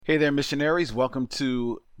Hey there, missionaries. Welcome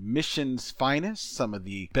to Mission's Finest, some of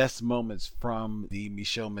the best moments from the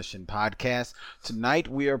Micheaux Mission podcast. Tonight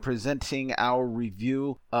we are presenting our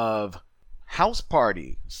review of House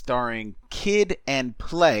Party, starring Kid and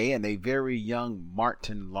Play and a very young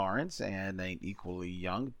Martin Lawrence and an equally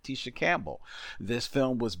young Tisha Campbell. This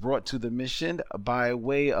film was brought to the Mission by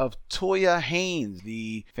way of Toya Haynes,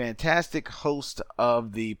 the fantastic host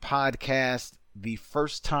of the podcast The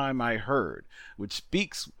First Time I Heard, which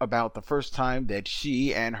speaks about the first time that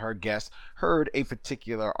she and her guests heard a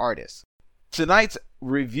particular artist. Tonight's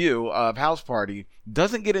review of House Party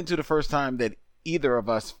doesn't get into the first time that either of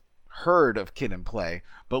us heard of Kid and Play,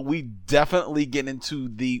 but we definitely get into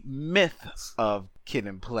the myth of Kid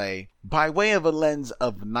and Play by way of a lens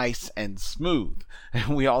of nice and smooth.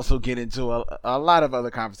 And we also get into a lot of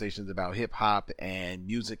other conversations about hip-hop and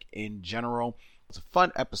music in general. It's a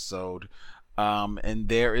fun episode. And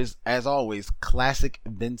there is, as always, classic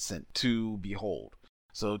Vincent to behold.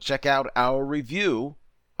 So check out our review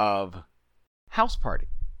of House Party.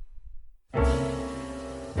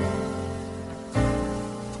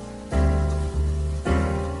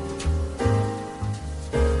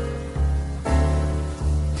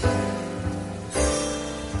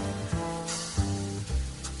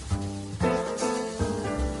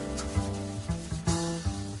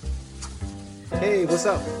 Hey, what's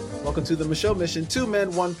up? Welcome to the Micheaux Mission, 2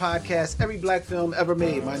 Men, 1 podcast, every black film ever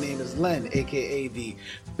made. My name is Len, aka the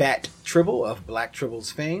Bat Tribble of Black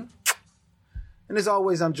Tribbles fame. And as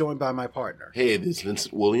always, I'm joined by my partner. Hey, this is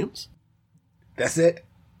Vincent Williams. That's it?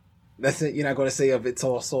 That's it? You're not going to say of It's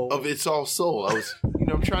All Soul? Of It's All Soul.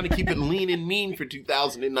 I'm trying to keep it lean and mean for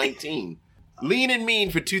 2019. Lean and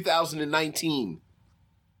mean for 2019.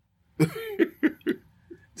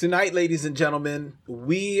 Tonight, ladies and gentlemen,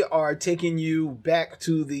 we are taking you back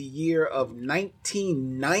to the year of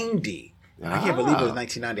 1990. I can't believe it was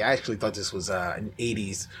 1990. I actually thought this was a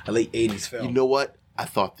late 80s film. You know what? I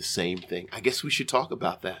thought the same thing. I guess we should talk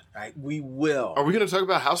about that. All right, we will. Are we going to talk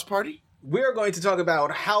about House Party? We're going to talk about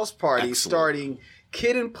House Party. Excellent. Starring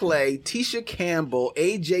Kid and Play, Tisha Campbell,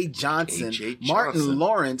 A.J. Johnson, Martin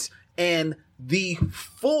Lawrence, and the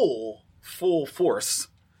full force.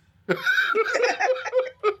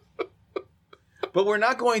 But we're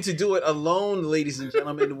not going to do it alone, ladies and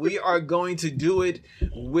gentlemen. We are going to do it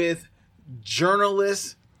with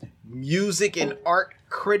journalist, music and art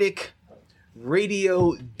critic,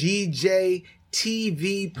 radio DJ,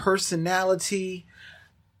 TV personality,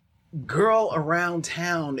 girl around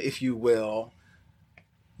town, if you will.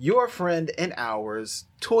 Your friend and ours,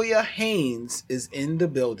 Toya Haynes, is in the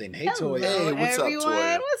building. Hey, Hello, Toya. Hey, what's everyone. up,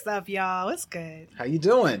 Toya? What's up, y'all? What's good? How you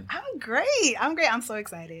doing? I'm great. I'm so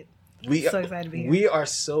excited. So excited to be here. We are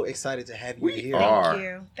so excited to have you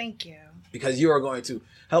here. Thank you. Because you are going to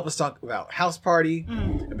help us talk about House Party.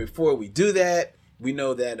 And before we do that, we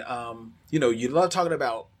know that, you love talking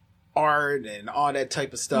about art and all that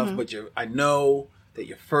type of stuff, but I know that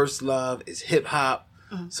your first love is hip hop.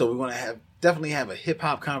 So we want to definitely have a hip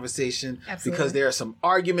hop conversation. Absolutely. Because there are some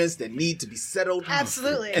arguments that need to be settled.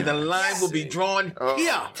 Absolutely. And the line will be drawn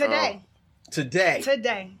here.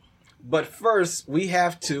 Today. But first, we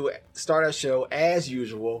have to start our show as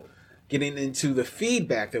usual, getting into the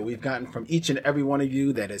feedback that we've gotten from each and every one of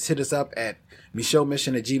you that has hit us up at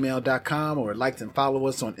micheauxmission@gmail.com or liked and follow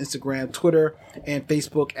us on Instagram, Twitter, and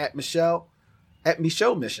Facebook at Micheaux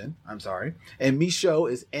Mission. And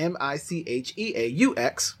Micheaux is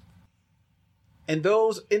Micheaux. And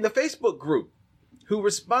those in the Facebook group who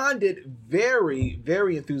responded very,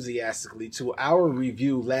 very enthusiastically to our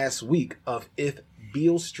review last week of If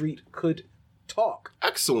Beale Street Could Talk.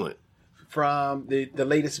 Excellent. From the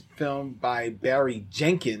latest film by Barry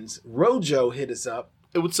Jenkins, Rojo hit us up.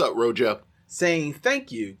 Hey, what's up, Rojo? Saying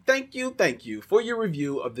thank you for your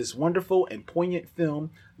review of this wonderful and poignant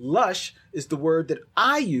film. Lush is the word that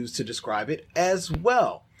I use to describe it as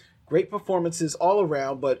well. Great performances all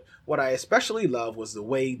around, but what I especially love was the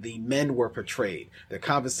way the men were portrayed. Their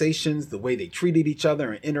conversations, the way they treated each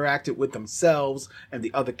other and interacted with themselves and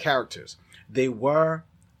the other characters. They were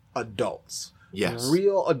adults. Yes.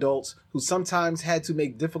 Real adults who sometimes had to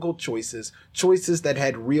make difficult choices that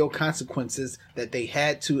had real consequences that they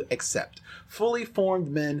had to accept. Fully formed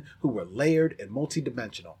men who were layered and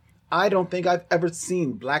multidimensional. I don't think I've ever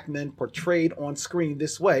seen black men portrayed on screen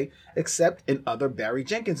this way, except in other Barry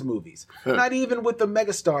Jenkins movies. Not even with the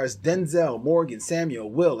megastars Denzel, Morgan,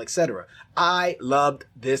 Samuel, Will, etc. I loved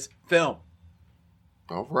this film.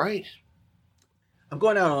 All right. I'm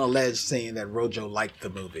going out on a ledge saying that Rojo liked the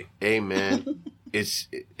movie. Hey, man. It's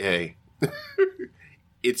a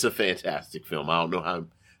fantastic film. I don't know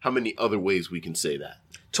how many other ways we can say that.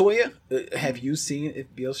 Toya, have you seen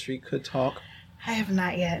If Beale Street Could Talk? I have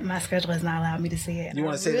not yet. My schedule has not allowed me to see it. You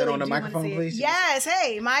want to say that on the microphone, please? Yes.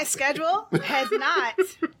 Hey, my schedule has not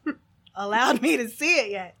allowed me to see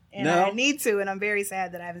it yet. And I need to, and I'm very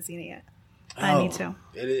sad that I haven't seen it yet. I need to.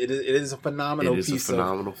 It is a phenomenal piece of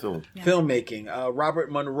film. Filmmaking.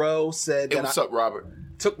 Robert Monroe said what's up, Robert?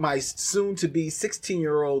 Took my soon-to-be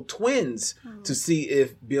 16-year-old twins to see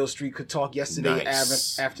If Beale Street Could Talk yesterday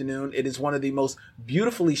afternoon. It is one of the most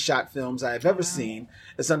beautifully shot films I have ever seen.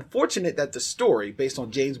 It's unfortunate that the story, based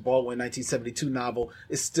on James Baldwin's 1972 novel,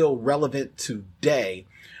 is still relevant today.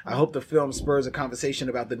 I hope the film spurs a conversation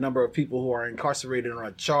about the number of people who are incarcerated on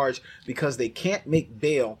a charge because they can't make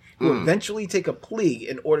bail, who eventually take a plea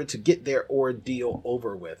in order to get their ordeal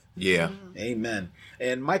over with. Yeah. Amen.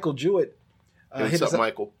 And Michael Jewett hit us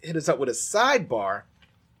up with a sidebar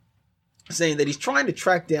saying that he's trying to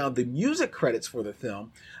track down the music credits for the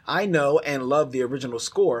film. I know and love the original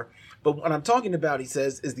score, but what I'm talking about, he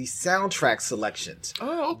says, is the soundtrack selections.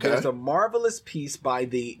 Oh, okay. There's a marvelous piece by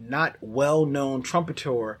the not well-known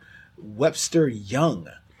trumpeter Webster Young.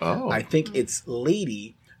 Oh. I think it's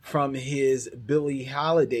Lady from his Billie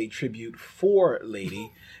Holiday tribute for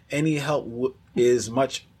Lady. Any help is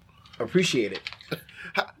much appreciated.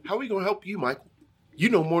 How are we going to help you, Michael? You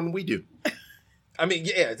know more than we do. I mean,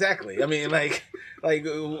 yeah, exactly. I mean, like,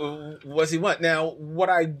 what's he want? Now, what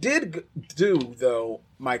I did do, though,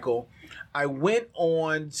 Michael, I went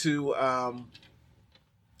on to a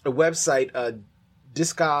website,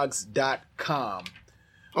 Discogs.com.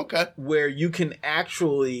 Okay. Where you can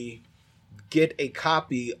actually get a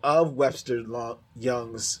copy of Webster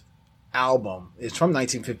Young's album. It's from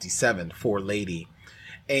 1957, For Lady.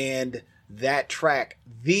 And that track,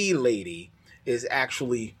 The Lady, is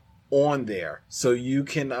actually on there. So you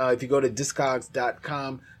can, if you go to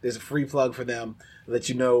Discogs.com, there's a free plug for them. Let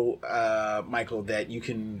you know, Michael, that you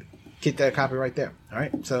can get that copy right there. All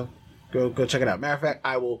right. So go check it out. Matter of fact,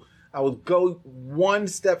 I will go one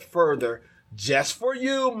step further just for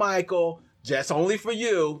you, Michael, just only for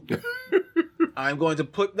you. I'm going to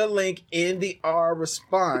put the link in our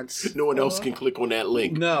response. No one else can click on that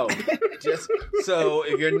link. No. Just so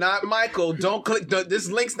if you're not Michael, don't click. This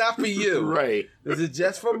link's not for you. Right. This is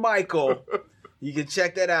just for Michael. You can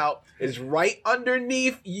check that out. It's right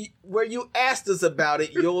underneath where you asked us about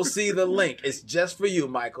it. You'll see the link. It's just for you,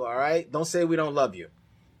 Michael. All right. Don't say we don't love you.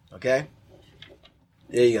 Okay.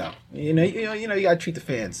 There you go. You know. You gotta treat the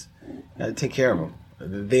fans. You gotta take care of them.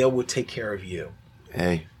 They will take care of you.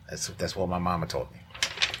 Hey. That's what my mama told me.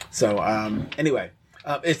 So anyway,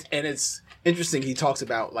 it's interesting. He talks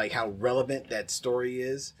about like how relevant that story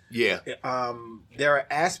is. Yeah. There are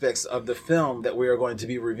aspects of the film that we are going to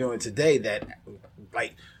be reviewing today that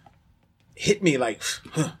like hit me like,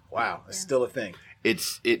 wow, it's still a thing.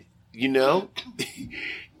 It's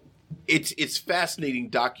fascinating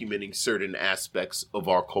documenting certain aspects of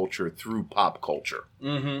our culture through pop culture.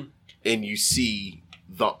 Mm-hmm. And you see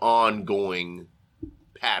the ongoing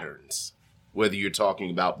patterns, whether you're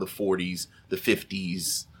talking about the 40s, the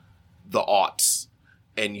 50s, the aughts,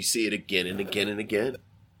 and you see it again and again and again.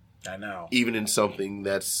 I know. Even in something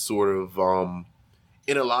that's sort of,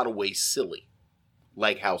 in a lot of ways, silly,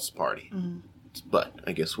 like House Party. Mm-hmm. But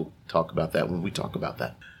I guess we'll talk about that when we talk about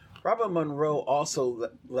that. Robert Monroe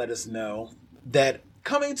also let us know that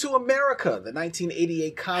Coming to America, the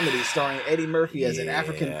 1988 comedy starring Eddie Murphy as an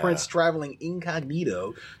African prince traveling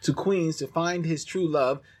incognito to Queens to find his true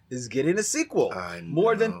love, is getting a sequel.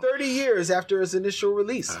 More than 30 years after its initial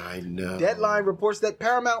release. I know. Deadline reports that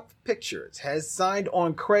Paramount Pictures has signed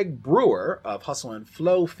on Craig Brewer of Hustle and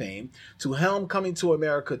Flow fame to helm Coming to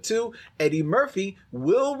America 2. Eddie Murphy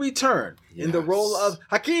will return in the role of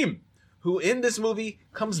Hakeem, who in this movie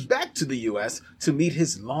comes back to the U.S. to meet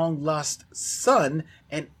his long-lost son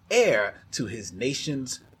and heir to his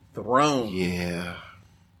nation's throne. Yeah.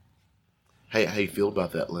 Hey, how you feel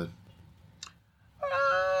about that, Lynn?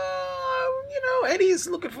 Eddie's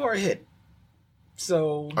looking for a hit.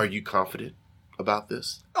 So, are you confident about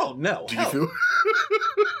this? Oh, no. Do you feel?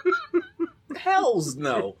 Hells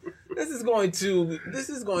no. This is going to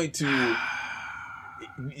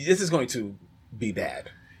be bad.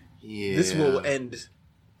 Yeah. This will end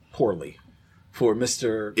poorly for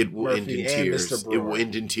Mr. It will Murphy end in and tears. Mr. Brewer. It will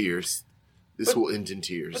end in tears. This will end in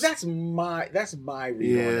tears. But that's my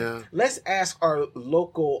read on it. Let's ask our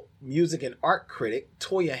local music and art critic,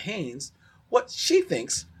 Toya Haynes, what she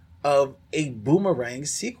thinks of a Boomerang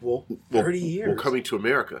sequel 30 years. Well, Coming to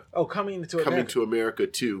America. Oh, Coming to America. Coming to America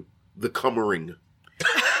 2, The Cummering.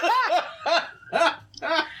 I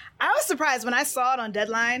was surprised when I saw it on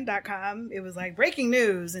Deadline.com. It was like breaking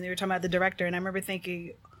news, and they were talking about the director, and I remember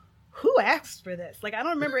thinking, who asked for this? Like, I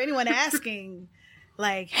don't remember anyone asking,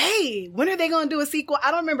 like, hey, when are they going to do a sequel?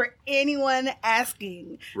 I don't remember anyone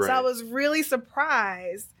asking. Right. So I was really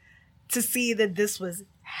surprised to see that this was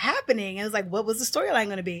happening. And it was like, what was the storyline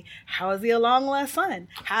going to be? How is he a long lost son?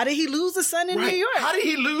 How did he lose a son in New York? How did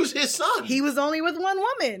he lose his son? He was only with one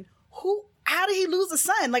woman. How did he lose a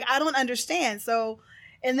son? Like, I don't understand. So,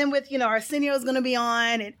 and then with, Arsenio is going to be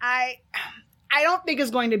on, and I don't think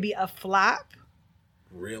it's going to be a flop.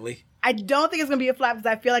 Really? I don't think it's going to be a flop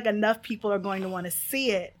because I feel like enough people are going to want to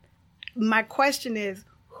see it. My question is,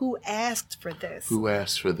 who asked for this? Who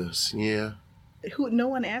asked for this? Yeah. No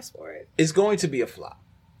one asked for it. It's going to be a flop.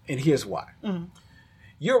 And here's why. Mm-hmm.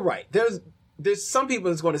 You're right. There's some people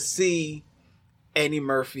that's going to see Eddie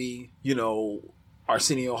Murphy,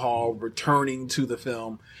 Arsenio Hall returning to the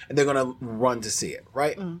film, and they're going to run to see it,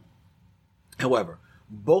 right? Mm-hmm. However,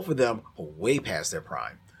 both of them are way past their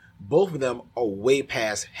prime. Both of them are way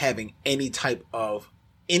past having any type of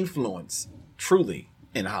influence truly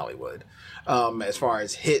in Hollywood. As far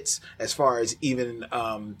as hits, as far as even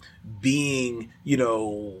being,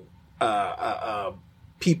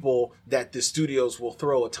 people that the studios will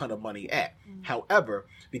throw a ton of money at. Mm-hmm. However,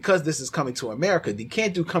 because this is Coming to America, they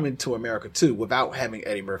can't do Coming to America 2 without having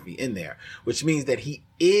Eddie Murphy in there, which means that he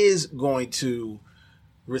is going to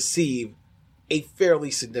receive a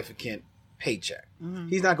fairly significant paycheck. Mm-hmm.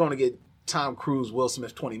 He's not going to get Tom Cruise, Will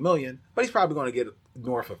Smith $20 million, but he's probably going to get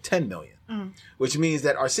north of $10 million, which means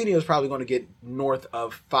that Arsenio is probably going to get north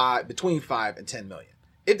of between $5 and $10 million,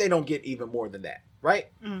 if they don't get even more than that, right?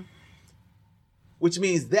 Mm-hmm. Which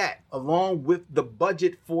means that, along with the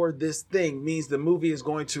budget for this thing, means the movie is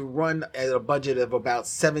going to run at a budget of about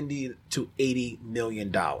 $70 to $80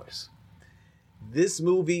 million. This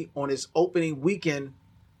movie, on its opening weekend,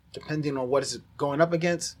 depending on what it's going up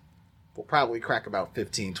against, will probably crack about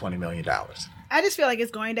 $15, $20 million. I just feel like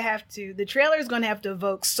the trailer is going to have to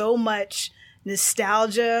evoke so much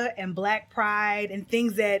nostalgia and Black pride and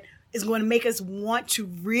things that is going to make us want to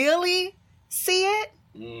really see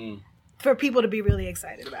it. For people to be really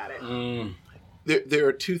excited about it. There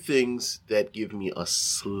are two things that give me a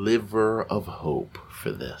sliver of hope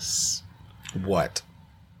for this. What?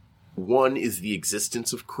 One is the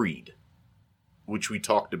existence of Creed, which we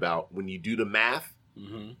talked about. When you do the math,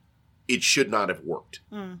 it should not have worked.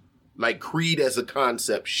 Like, Creed as a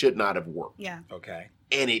concept should not have worked. Yeah. Okay.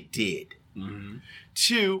 And it did. Mm-hmm.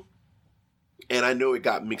 Two, and I know it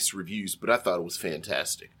got mixed reviews, but I thought it was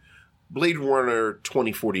fantastic. Blade Runner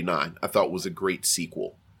 2049, I thought, was a great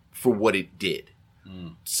sequel for what it did.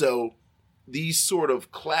 So these sort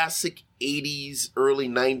of classic 80s, early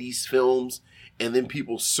 90s films, and then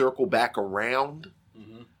people circle back around,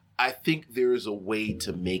 I think there is a way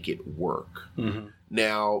to make it work.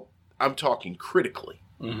 Now, I'm talking critically.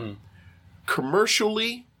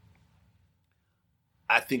 Commercially,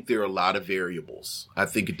 I think there are a lot of variables. I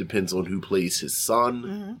think it depends on who plays his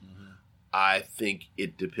son. I think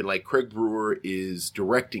it depends. Like, Craig Brewer is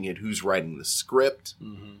directing it. Who's writing the script?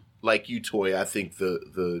 Like you, Toy, I think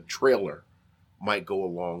the trailer might go a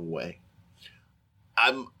long way.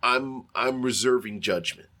 I'm reserving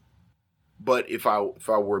judgment, but if I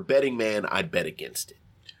were a betting man, I'd bet against it.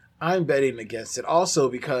 I'm betting against it also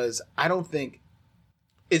because I don't think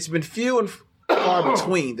it's been few and far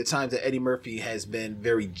between the times that Eddie Murphy has been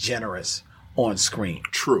very generous on screen.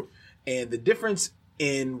 True, and the difference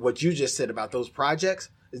in what you just said about those projects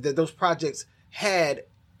is that those projects had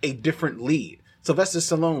a different lead. Sylvester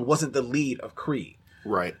Stallone wasn't the lead of Creed.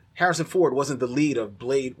 Right. Harrison Ford wasn't the lead of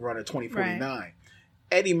Blade Runner 2049. Right.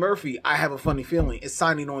 Eddie Murphy, I have a funny feeling, is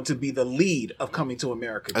signing on to be the lead of Coming to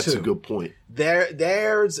America 2. That's a good point.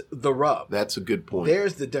 There's the rub. That's a good point.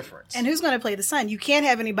 There's the difference. And who's going to play the son? You can't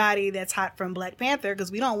have anybody that's hot from Black Panther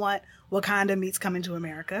because we don't want Wakanda meets Coming to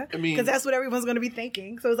America. I mean, because that's what everyone's going to be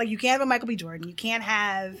thinking. So it's like, you can't have a Michael B. Jordan. You can't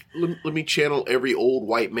have... Let me channel every old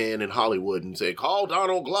white man in Hollywood and say, call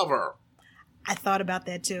Donald Glover. I thought about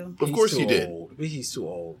that too. Of course you did. He's too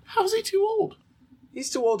old. How's he too old? He's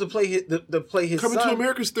too old to play his Coming son. to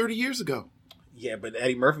America's 30 years ago. Yeah, but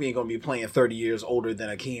Eddie Murphy ain't going to be playing 30 years older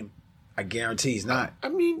than Akeem. I guarantee he's not. I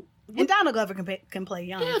mean... And Donald Glover can play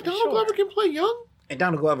young. Yeah, Donald Glover can play young. And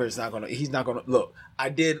Donald Glover is not going to... He's not going to... Look, I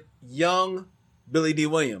did young Billy D.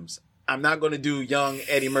 Williams. I'm not going to do young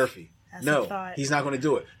Eddie Murphy. No, he's not going to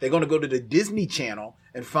do it. They're going to go to the Disney Channel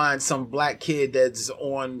and find some black kid that's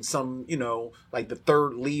on some, like the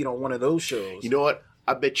third lead on one of those shows. You know what?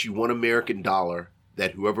 I bet you $1 American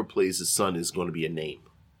that whoever plays his son is going to be a name.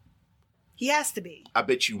 He has to be. I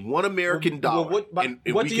bet you $1 American.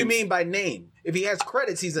 What do you mean by name? If he has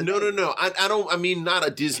credits, he's a name. No. I mean not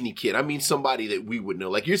a Disney kid. I mean somebody that we would know.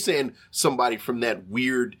 Like, you're saying somebody from that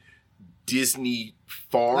weird Disney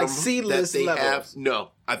farm Like that C-list they levels. have.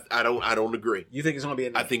 No, I don't agree. You think it's going to be a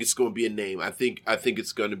name? I think it's going to be a name. I think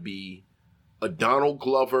it's going to be a Donald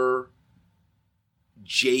Glover,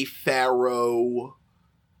 Jay Farrow.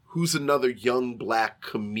 Who's another young black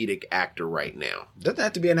comedic actor right now, Doesn't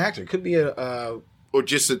have to be an actor. It could be or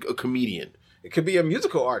just a comedian? it could be a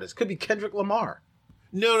musical artist. It could be Kendrick Lamar.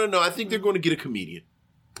 No. I think they're going to get a comedian.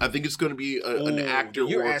 I think it's going to be an actor.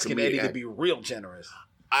 You're or a asking comedic Eddie to actor. be real generous.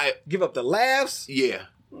 I Give up the laughs. yeah.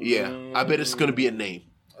 I bet it's going to be a name.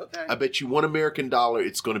 Okay. I bet you $1 American,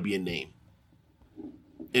 it's going to be a name.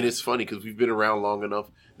 And it's funny because we've been around long enough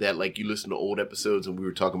that like you listen to old episodes and we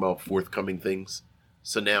were talking about forthcoming things.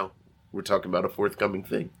 So now we're talking about a forthcoming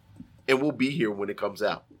thing. And we'll be here when it comes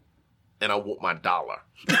out. And I want my dollar.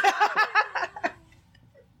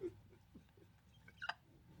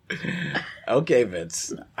 Okay,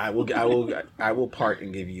 Vince. I will part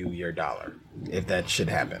and give you your $1 if that should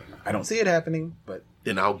happen. I don't see it happening, but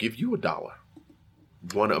Then I'll give you $1.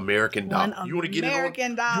 $1 American. You want to get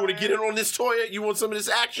American it on? You want dollar. to get it on this Toya? You want some of this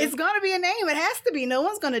action? It's going to be a name. It has to be. No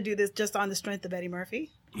one's going to do this just on the strength of Eddie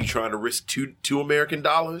Murphy. You trying to risk two American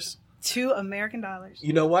dollars? $2 American.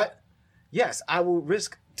 you know what? Yes, I will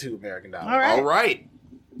risk $2 American. All right. All right.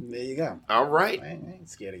 There you go. All right. I ain't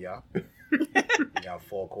scared of y'all. Y'all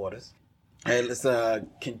 4 quarters. Hey, let's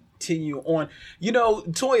continue on. You know,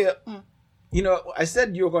 Toya, you know, I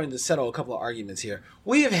said you were going to settle a couple of arguments here.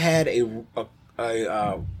 We have had a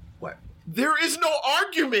what? There is no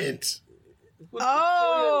argument.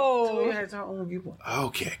 Oh. Toya has her own viewpoint.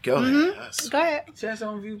 Okay, go ahead. Yes. Go ahead. She has her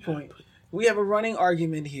own viewpoint. We have a running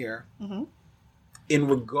argument here in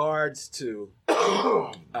regards to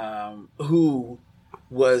who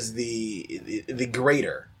was the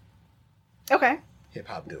greater Okay. hip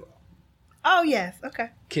hop duo, Oh, yes. Okay.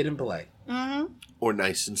 Kid and Play, Or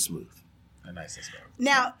nice and smooth. a nice and smooth.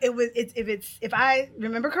 Now, if I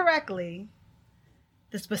remember correctly,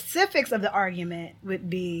 the specifics of the argument would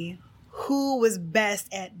be who was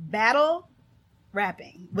best at battle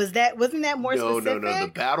rapping. Wasn't that more specific? No.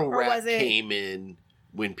 The battle Or rap was it- came in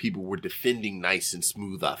when people were defending nice and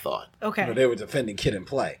smooth, I thought. Okay. But they were defending Kid and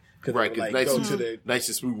Play. Right, because like, nice, go to the nice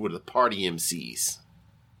and smooth were the party MCs.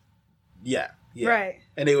 yeah. Right.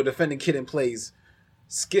 And they were defending Kid and Play's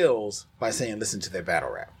skills by saying, listen to their battle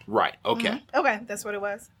rap. Right, okay. Okay, that's what it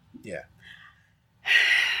was. Yeah.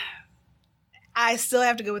 I still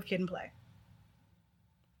have to go with Kid and Play.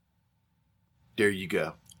 There you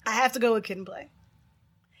go. I have to go with Kid and Play.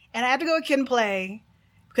 And I have to go with Kid and Play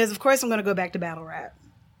because, of course, I'm going to go back to battle rap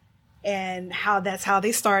and that's how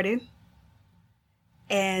they started.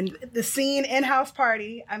 And the scene in House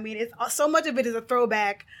Party, I mean, it's so much of it is a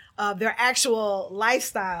throwback of their actual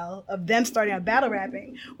lifestyle of them starting out battle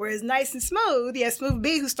rapping. Whereas Nice and Smooth, Smooth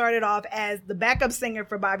B, who started off as the backup singer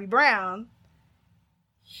for Bobby Brown,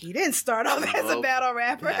 he didn't start off as a Love battle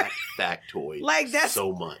rapper. That factoid Like, that's-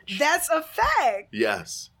 so much. That's a fact.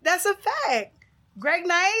 Yes. That's a fact. Greg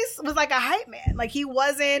Nice was like a hype man. Like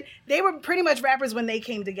they were pretty much rappers when they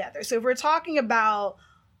came together. So if we're talking about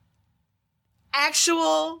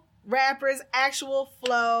actual rappers, actual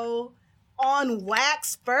flow on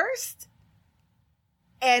wax first,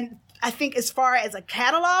 and I think as far as a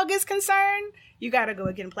catalog is concerned, you got to go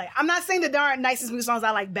again and Play. I'm not saying that there aren't nice and smooth songs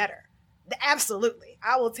I like better. Absolutely.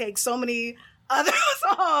 I will take so many other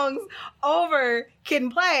songs over Kid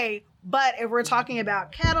and Play. But if we're talking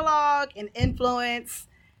about catalog and influence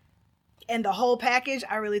and the whole package,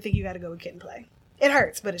 I really think you got to go with Kid and Play. It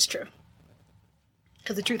hurts, but it's true.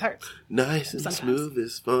 Because the truth hurts. Nice and Sometimes. smooth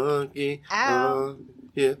is funky. Ow.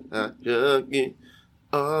 Yeah, junkie.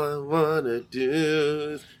 All I wanna do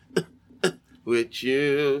is with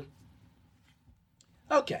you.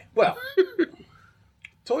 Okay. Well,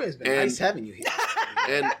 Toya's been And- nice having you here.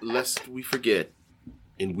 And lest we forget,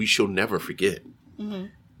 and we shall never forget,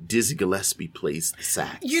 Dizzy Gillespie plays the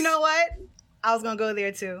sax. You know what? I was going to go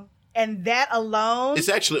there too. And that alone, It's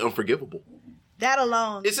actually unforgivable.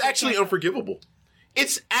 It's actually unforgivable.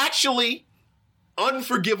 It's actually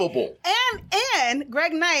unforgivable. And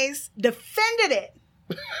Greg Nice defended it.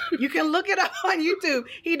 You can look it up on YouTube.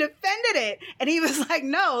 He defended it. And he was like,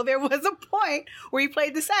 no, there was a point where he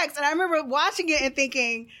played the sax. And I remember watching it and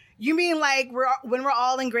thinking, you mean like when we're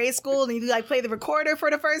all in grade school and you like play the recorder for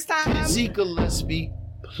the first time? Dizzy Gillespie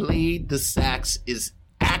played the sax is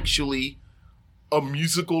actually a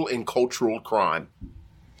musical and cultural crime.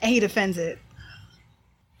 And he defends it.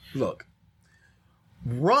 Look,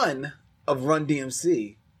 Run of Run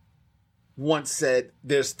DMC once said,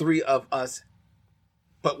 there's 3 of us,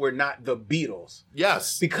 but we're not the Beatles.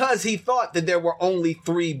 Yes. Because he thought that there were only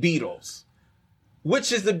 3 Beatles.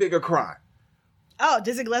 Which is the bigger crime? Oh,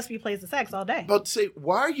 Dizzy Gillespie plays the sax all day. But say,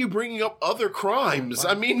 why are you bringing up other crimes?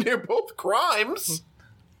 I mean, they're both crimes.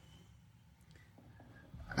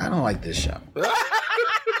 I don't like this show.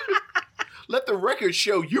 Let the record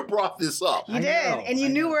show you brought this up. You I did, know, and you I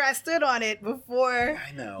knew know. where I stood on it before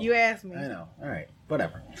I know. you asked me. I know. All right.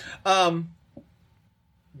 Whatever.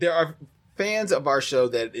 There are fans of our show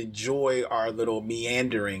that enjoy our little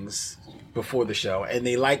meanderings before the show, and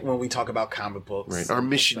they like when we talk about comic books. Right. Our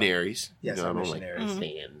missionaries. Yes, You know, our I don't missionaries. like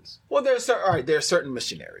fans. Well, there are certain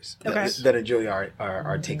missionaries Okay. that enjoy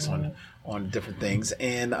our takes on different things,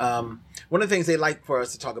 and one of the things they like for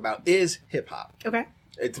us to talk about is hip hop. Okay.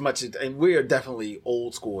 It's much, and we are definitely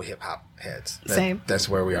old school hip hop heads. Same. That's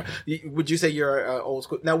where we are. Would you say you're old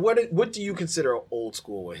school? Now, what do you consider old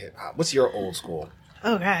school with hip hop? What's your old school?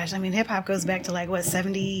 Oh gosh, I mean, hip hop goes back to like what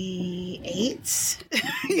 78,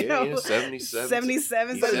 Yeah, 77.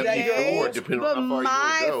 77, 74, depending on how far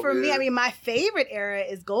you wanna go, for me, yeah. I mean, my favorite era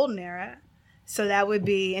is golden era, so that would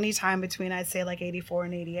be any time between I'd say like 84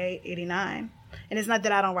 and 88, 89. And it's not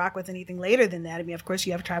that I don't rock with anything later than that. I mean, of course,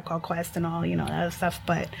 you have Tribe Called Quest and all, that other stuff.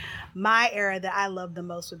 But my era that I love the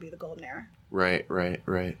most would be the golden era. Right.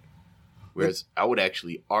 Whereas I would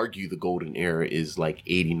actually argue the golden era is like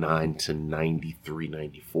 89 to 93,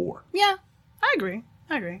 94. Yeah, I agree.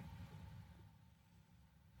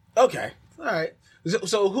 Okay, all right.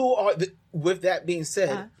 So who are with that being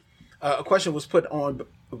said, a question was put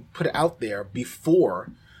out there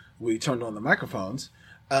before we turned on the microphones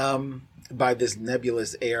by this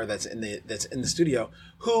nebulous air that's in the studio.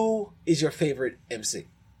 Who is your favorite MC?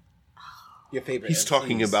 Your favorite? He's MCs?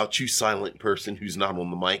 talking about you, silent person who's not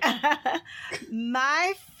on the mic.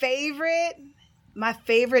 My favorite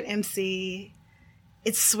MC,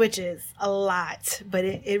 it switches a lot, but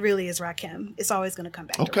it really is Rakim. It's always going to come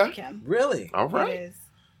back to Okay. Rakim. Really? All It right. is.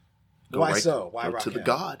 Why so? Why go to the Rakim?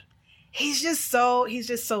 God? He's just so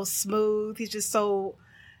smooth. He's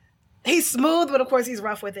smooth, but of course he's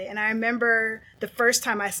rough with it. And I remember the first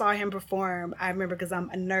time I saw him perform, because I'm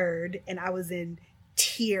a nerd and I was in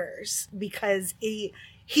tears because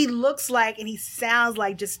he looks like and he sounds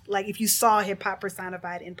like just like if you saw hip hop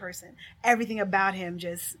personified in person. Everything about him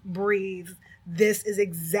just breathes. This is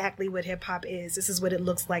exactly what hip hop is. This is what it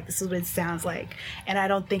looks like. This is what it sounds like. And I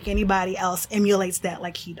don't think anybody else emulates that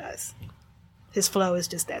like he does. His flow is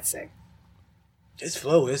just that sick. His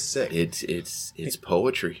flow is sick. It's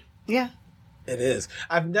poetry. Yeah. It is.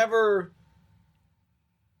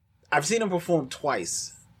 I've seen him perform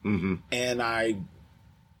twice, and I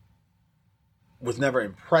was never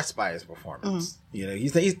impressed by his performance.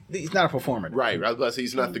 He's not a performer, Right. I was about to say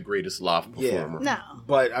he's not the greatest live performer. No.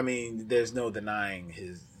 But I mean, there's no denying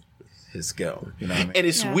his skill. You know what I mean? And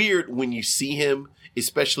it's Yeah. weird when you see him,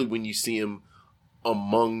 especially when you see him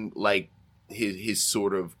among like his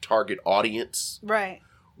sort of target audience, Right.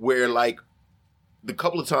 where like the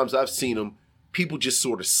couple of times I've seen him, people just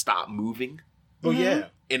sort of stop moving Well, yeah.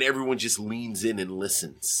 and everyone just leans in and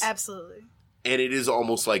listens. Absolutely. And it is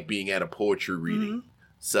almost like being at a poetry reading.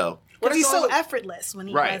 So, Because he's so also- effortless when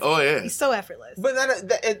he Right. does Oh, it. yeah. He's so effortless. But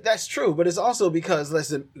that's true. But it's also because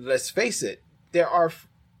let's face it, there are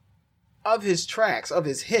of his tracks, of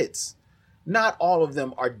his hits, not all of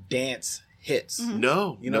them are dance hits.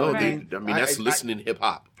 no, You know what I they- mean? I mean, that's I- listening hip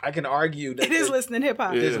hop. I can argue that It is listening hip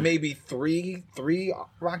hop. Yeah. there's maybe three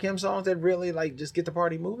Rakim songs that really like just get the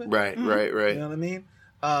party moving. Right, right. You know what I mean?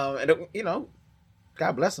 And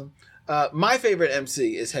God bless him. My favorite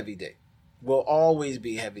MC is Heavy D. Will always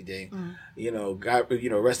be Heavy D. God,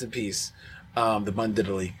 rest in peace, the Bun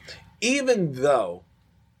Diddley. Even though,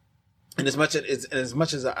 and as much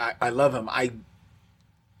as I love him,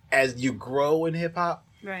 as you grow in hip hop,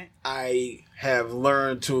 Right. I have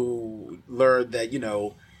learned that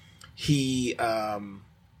he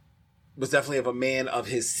was definitely of a man of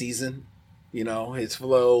his season. His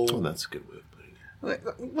flow. Oh, that's a good way of putting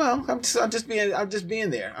it. Well, I'm just being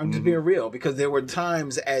there. I'm just being real because there were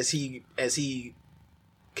times as he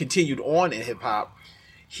continued on in hip hop,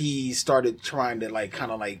 he started trying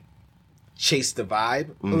to chase the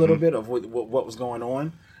vibe a little bit of what was going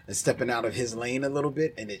on and stepping out of his lane a little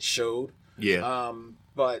bit, and it showed. Yeah.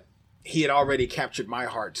 But he had already captured my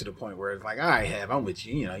heart to the point where it's like, I'm with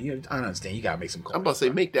you. I understand. You gotta make some calls. I'm about to say,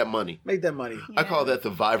 make that money. Make that money. I call that the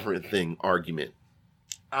vibrant thing argument.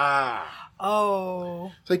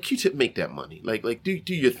 Oh. It's like, Q-Tip, make that money. Like do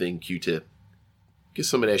your thing, Q-Tip. Get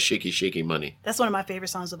some of that shaky money. That's one of my favorite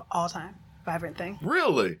songs of all time. Vibrant Thing.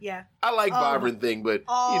 Really? Yeah. I like Vibrant Thing, but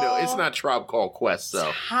it's not Tribe Called Quest, so.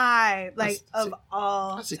 High, I of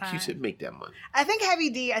all said, time. Q-Tip, make that money. I think Heavy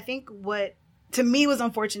D, what to me was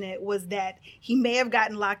unfortunate was that he may have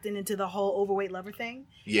gotten locked into the whole overweight lover thing.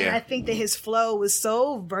 Yeah. And I think that his flow was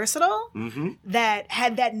so versatile Mm-hmm. that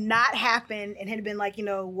had that not happened and had been like,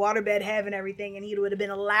 waterbed heaven and everything, and he would have been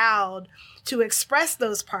allowed to express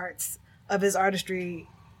those parts of his artistry,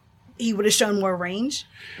 he would have shown more range.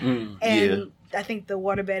 And Yeah. I think the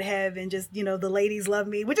waterbed heaven and just, the ladies love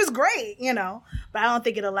me, which is great, but I don't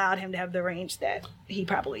think it allowed him to have the range that he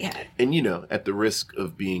probably had. And at the risk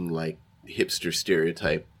of being like hipster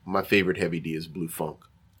stereotype, my favorite Heavy D is Blue Funk.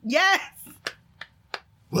 Yes.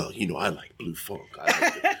 Well, I like Blue Funk.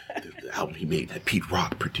 I like the album he made that Pete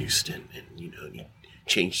Rock produced, and he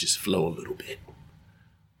changed his flow a little bit.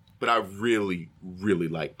 But I really, really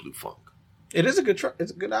like Blue Funk. It is a good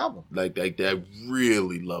it's a good album. Like I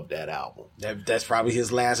really love that album. That's probably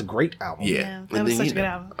his last great album. Yeah, that was such a good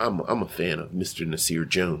album. I'm a fan of Mr. Nasir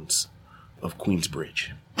Jones of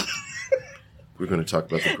Queensbridge. We're going to talk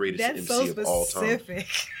about the greatest That's so MC of all time. specific.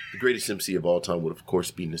 The greatest MC of all time would, of course,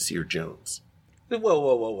 be Nasir Jones.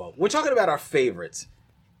 Whoa. We're talking about our favorites.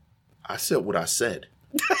 I said what I said.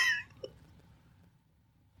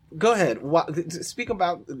 Go ahead. Speak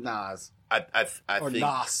about Nas. I Or think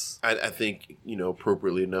Nas. I think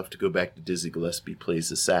appropriately enough to go back to Dizzy Gillespie plays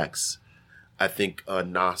the sax. I think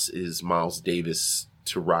Nas is Miles Davis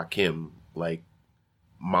to Rakim, like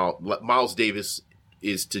Miles Davis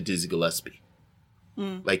is to Dizzy Gillespie.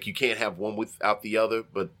 Like you can't have one without the other,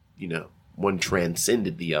 but one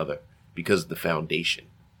transcended the other because of the foundation.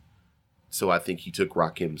 So I think he took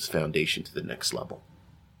Rakim's foundation to the next level.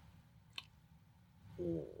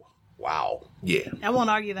 Wow. Yeah. I won't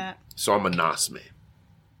argue that. So I'm a Nas man.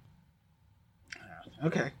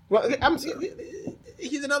 Okay. Well,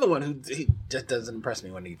 he's another one who he just doesn't impress me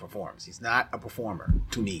when he performs. He's not a performer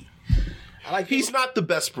to me. He's not the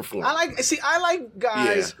best performer. I like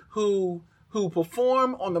guys who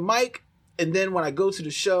perform on the mic, and then when I go to the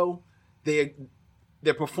show, they're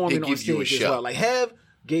performing They on give you a stage as show. well. Like Hev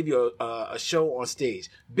gave you a show on stage.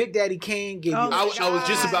 Big Daddy Kane gave you. I was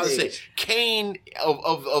just about to say, stage. Kane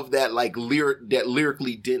of that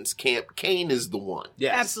lyrically dense camp. Kane is the one.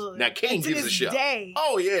 Yes. Absolutely. Now Kane And to gives a this show. day.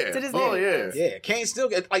 Oh yeah. To this Oh day. yeah. Yeah, Kane still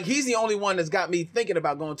he's the only one that's got me thinking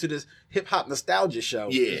about going to this hip hop nostalgia show.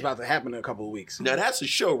 Yeah. It's about to happen in a couple of weeks. Now that's a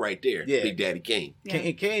show right there. Yeah. Big Daddy Kane.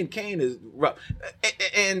 Yeah. Kane is rough,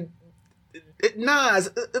 and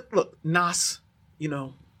Nas. Look, Nas,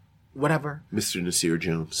 whatever. Mr. Nasir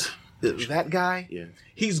Jones. That guy, Yeah.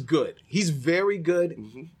 he's good. He's very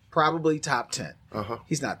good. Probably top 10. Uh-huh.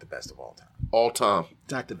 He's not the best of all time. All time.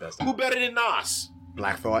 Not the best. Who better than Nas?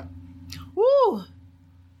 Black Thought. Woo.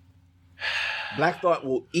 Black Thought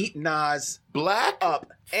will eat Nas Black up,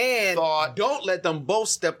 and Thought. don't let them both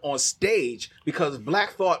step on stage because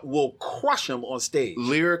Black Thought will crush him on stage.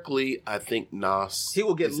 Lyrically, I think Nas. He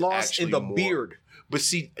will get is lost in actually the more- beard. But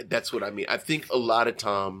see, that's what I mean. I think a lot of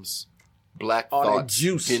times, Black All that Thought's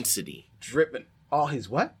juice. density. Dripping. All his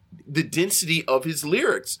what? The density of his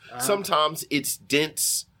lyrics. Sometimes it's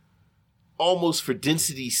dense almost for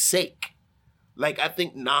density's sake. Like, I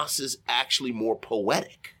think Nas is actually more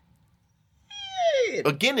poetic.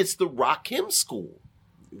 Again, it's the Rakim school.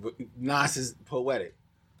 Nas is poetic.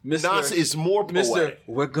 Mr. Nas is more poetic.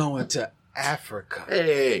 We're going to Africa.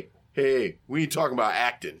 Hey, we ain't talking about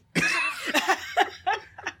acting.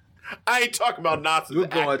 I ain't talking about Nas. We're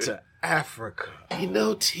going to Africa.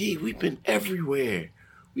 T, we've been everywhere.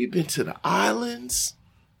 We've been to the islands.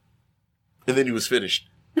 And then he was finished.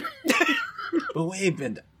 But we ain't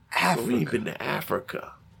been to We Africa. ain't been to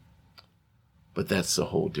Africa. But that's a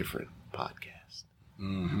whole different podcast.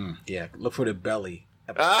 Yeah, look for the belly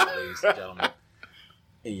episode, ladies and gentlemen,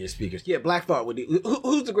 in your speakers. Yeah, Black Thought.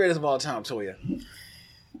 Who's the greatest of all time, Toya?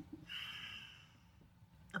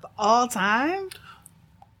 Of all time?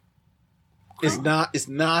 Is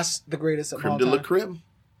Nas the greatest of Creme all de la time? creme.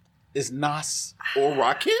 Is Nas? Or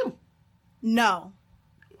Rakim. No.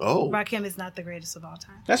 Oh. Rakim is not the greatest of all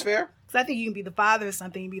time. That's fair. Because I think you can be the father of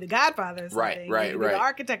something, you can be the godfather of something. Right, you can be right. the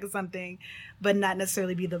architect of something, but not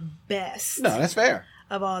necessarily be the best No, that's fair.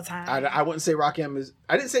 of all time. I wouldn't say Rakim is.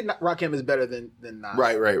 I didn't say Rakim is better than Nas.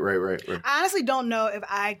 Right. I honestly don't know if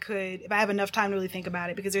I have enough time to really think about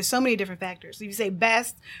it because there's so many different factors. If you say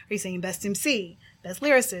best, are you saying best MC, best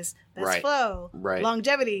lyricist, best Right. flow, Right.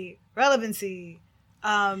 longevity, relevancy?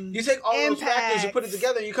 You take all those factors and put it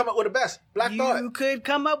together, and you come up with the best. Black You Thought. could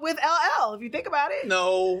come up with LL if you think about it.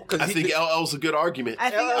 No, I think LL's a good argument. I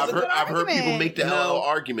think LL it's a good I've heard people argument. make the No. LL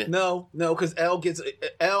argument. No, because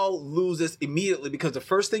L loses immediately because the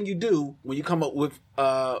first thing you do when you come up with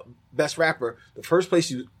best rapper, the first place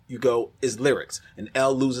you go is lyrics, and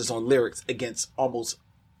L loses on lyrics against almost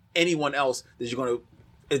anyone else that you're going to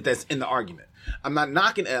that's in the argument. I'm not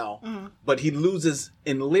knocking L, but he loses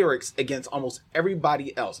in lyrics against almost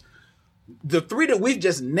everybody else. The three that we've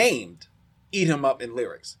just named eat him up in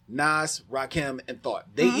lyrics. Nas, Rakim, and Thought.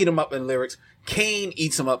 They eat him up in lyrics. Kane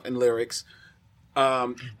eats him up in lyrics.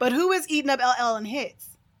 But who is eating up LL in hits?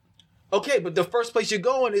 Okay, but the first place you're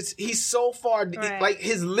going is he's so far, Right. like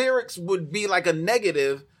his lyrics would be like a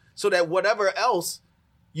negative, so that whatever else,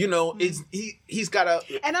 is he's got a.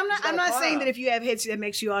 And I'm he's gotta not saying climb. that if you have hits that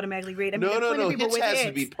makes you automatically great. I mean, No, there are plenty of people hits with has hits.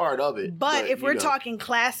 to be part of it. But if we're you know. talking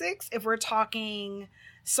classics, if we're talking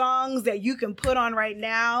songs that you can put on right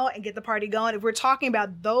now and get the party going, if we're talking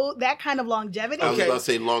about that kind of longevity, I was Okay. about to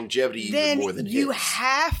say longevity even then more than you hits.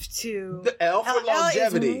 have to. The L for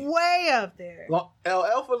longevity. is way up there.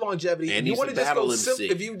 LL for longevity. And If you he's want a to just go battle MC.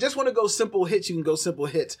 if you just want to go simple hits, you can go simple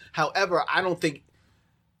hits. However,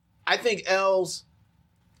 I think L's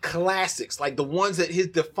classics, like the ones that his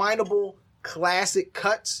definable classic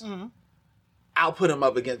cuts, I'll put him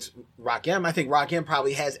up against Rakim. I think Rakim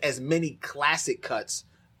probably has as many classic cuts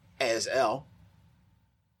as L.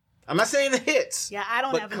 I'm not saying the hits. Yeah, I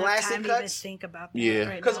don't but have enough classic time to even cuts? think about that. Yeah.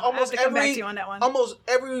 right Because now. I have to come back to you on that one. almost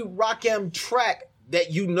every Rakim track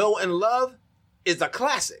that you know and love is a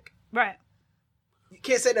classic. Right. You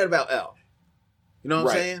can't say that about L. You know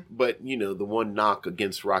what I'm saying? But the one knock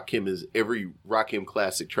against Rakim is every Rakim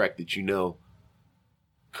classic track that you know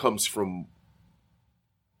comes from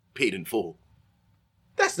Paid in Full.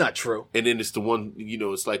 That's not true. And then it's the one,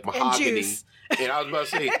 it's like Mahogany. Juice. And I was about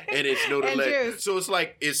to say, and it's No And Delay. Juice. So it's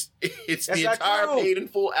like it's That's the not entire true. Paid in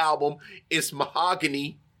Full album. It's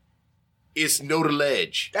Mahogany. It's No to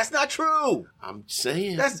Ledge. That's not true. I'm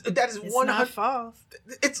saying. That is It's 100. not false.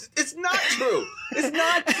 It's not true. It's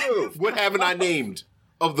not true. What haven't I named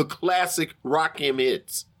of the classic Rakim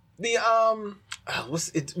hits? The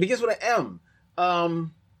it begins with an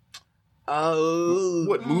M.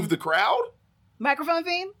 What, Move the Crowd? Microphone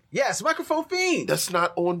Fiend? Yes, Microphone Fiend. That's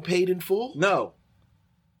not on Paid in Full? No,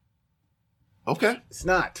 Okay. it's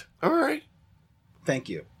not. All right. Thank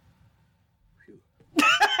you.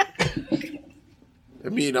 I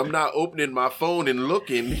mean, I'm not opening my phone and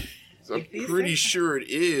looking. So I'm You pretty say- sure it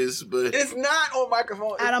is, but It's not on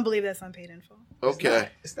Microphone. I don't believe that's on Paid in Full. okay.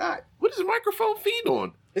 It's not. What is Microphone Fiend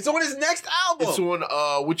on? It's on his next album. It's on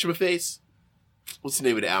Whatchamaface? What's the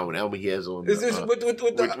name of the album? Album he has on. Is this with the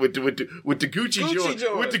with the Gucci Gucci joint.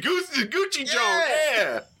 joint. With the Gucci joint. Yeah.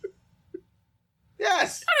 Yeah.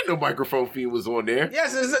 yes. I didn't know Microphone Fiend was on there.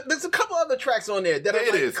 Yes, there's a couple other tracks on there that are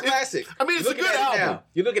It like is. classic. I mean, it's You're a looking good at it album. now.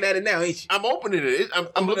 You're looking at it now, ain't you? I'm opening it.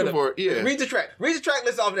 I'm looking for it. Yeah. Read the track. Read the track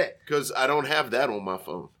list off of that. Because I don't have that on my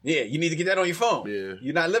phone. Yeah, you need to get that on your phone. Yeah.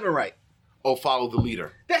 You're not living right. Oh, Follow the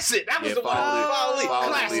Leader. That's it. That was Yeah, the one. Follow the- Follow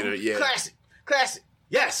the Classic. Leader, yeah. Classic.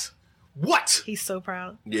 Yes. What? He's so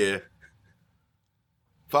proud. Yeah.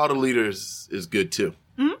 Follow the Leader is good too.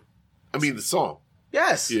 I mean, the song.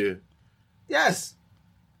 Yes. Yeah. Yes.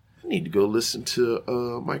 I need to go listen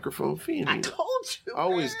to Microphone Fiend. I told you. I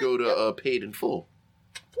always man. go to Paid in Full.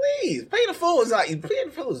 Please. Pay the Fool is not. Pay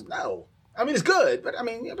the Fool is no. I mean, it's good, but I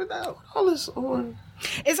mean, yeah, but no. All this on.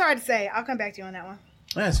 It's hard to say. I'll come back to you on that one.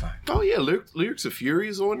 That's fine. Oh yeah, lyrics of Fury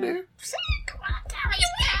is on there. See, come on, I'm telling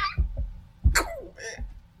you that. Cool,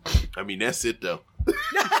 man. I mean, that's it though.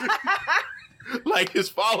 Like his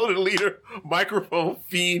Follow the Leader, Microphone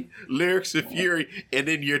Fiend, lyrics of Fury, and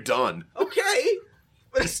then you're done. Okay,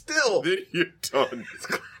 but it's still Then you're done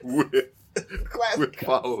with classic.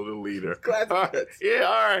 Follow the Leader. Classic All right. cuts. Yeah,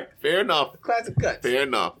 all right. Fair enough. Classic cuts. Fair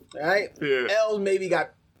enough. All right. Yeah. L's maybe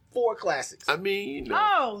got 4 classics. I mean,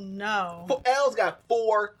 Oh, no. L's got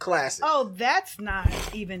 4 classics. Oh, that's not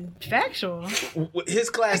even factual. His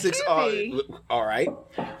classics It are can be. all right.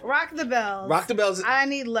 Rock the Bells. Rock the Bells, I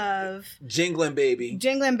Need Love. Jingling Baby.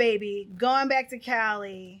 Jingling Baby. Going Back to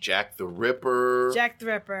Cali. Jack the Ripper. Jack the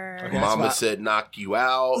Ripper. Okay. that's Mama my- said knock you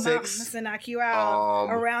out. Six. Mama Knock You Out.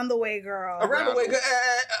 Around the Way Girl. Around the way.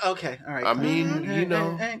 Okay. All right. I mean, you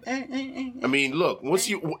know. I mean, look, once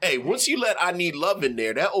you let I Need Love in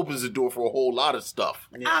there, that opens the door for a whole lot of stuff.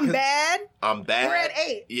 I'm Bad. I'm bad. We're at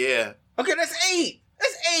 8. Yeah. Okay, that's 8.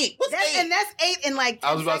 That's 8. What's 8? And that's 8 in like 10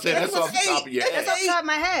 I was about to say, seconds. that's off the what's top of your eight. head. That's off the top of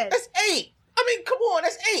my head. That's 8. I mean, come on,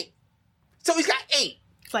 that's 8. So he's got 8.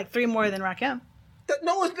 It's like 3 more than Rakim.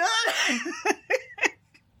 No, it's not.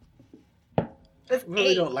 That's I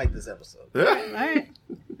really 8. don't like this episode. All right.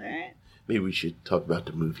 All right. Maybe we should talk about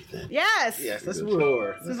the movie then. Yes. Yes, let's move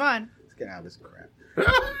over. This is fun. Let's get out of this crap. What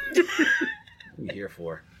are we here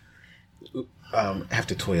for?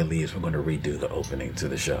 After Toya leaves, we're going to redo the opening to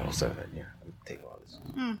the show. So, yeah, take all this.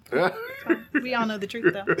 We all know the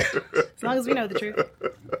truth, though. As long as we know the truth.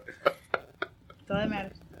 That's all that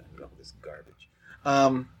matters. All this garbage.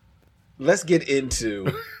 Let's get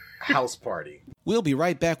into House Party. We'll be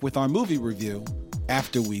right back with our movie review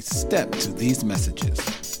after we step to these messages.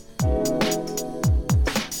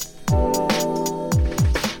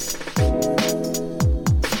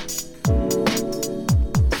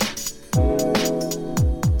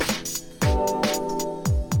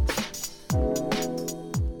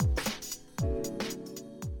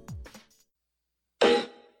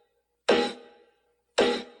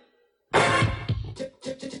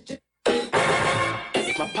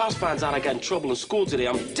 If my pops finds out I got in trouble in school today,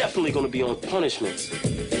 I'm definitely gonna be on punishments.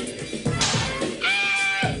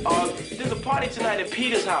 There's a party tonight at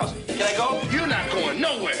Peter's house. Can I go? You're not going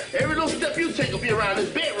nowhere. Every little step you take will be around this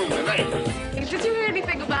bedroom tonight. Did you hear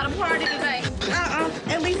anything about a party tonight?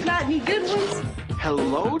 At least not any good ones.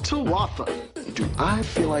 Hello, Tawatha. Do I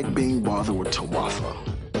feel like being bothered with Tawatha?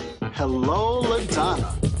 Hello,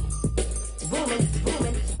 LaDonna. Booming,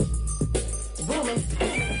 booming, booming.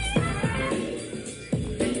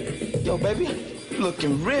 Yo, baby,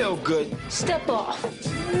 looking real good. Step off.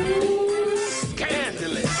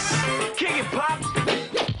 Scandalous. Kick it, Pop.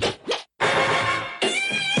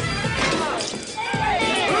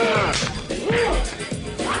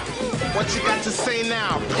 What you got to say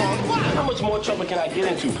now, punk? How much more trouble can I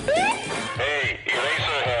get into? Hey,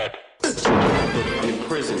 Eraserhead. Look, I'm in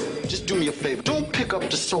prison. Just do me a favor. Don't pick up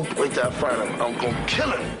the soap. Wait till I find him. I'm gonna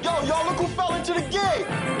kill him. Yo, y'all look who fell into the game.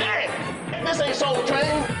 Damn! This ain't Soul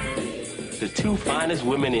Train. The two finest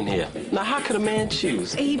women in here. Now, how could a man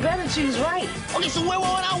choose? He better choose right. Okay, so where we're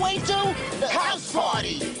on our way to? The house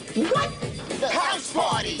party. What? The house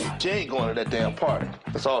party. Jay ain't going to that damn party.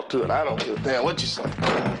 That's all to it. I don't give a damn what you say.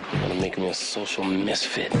 Gonna make me a social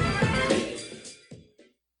misfit.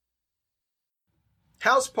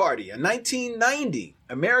 House Party, a 1990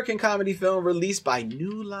 American comedy film released by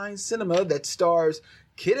New Line Cinema that stars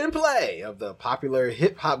Kid and Play of the popular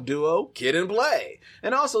hip-hop duo Kid and Play,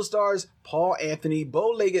 and also stars Paul Anthony,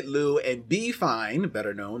 Bow-Legged Lou, and B. Fine,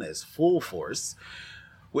 better known as Full Force,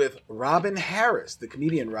 with Robin Harris, the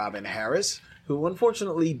comedian Robin Harris, who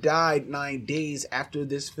unfortunately died 9 days after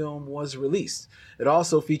this film was released. It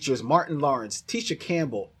also features Martin Lawrence, Tisha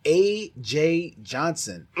Campbell, A.J.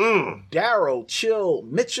 Johnson, Darryl Chill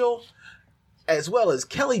Mitchell, as well as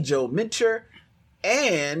Kelly Jo Minter,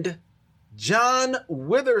 and John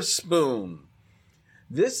Witherspoon.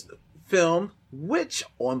 This film, which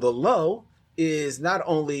on the low is not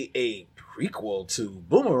only a prequel to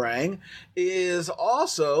Boomerang, is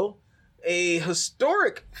also a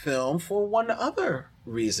historic film for one other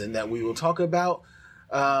reason that we will talk about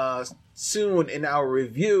soon in our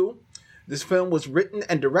review. This film was written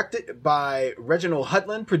and directed by Reginald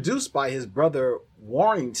Hudlin, produced by his brother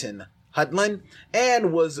Warrington Hudlin,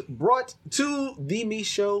 and was brought to the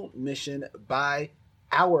Micheaux Mission by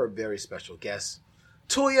our very special guest,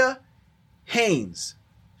 Toya Haynes.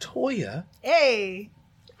 Toya, Hey,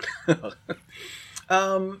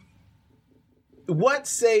 what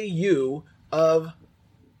say you of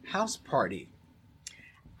House Party?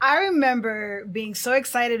 I remember being so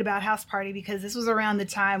excited about House Party because this was around the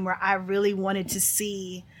time where I really wanted to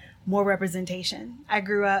see more representation. I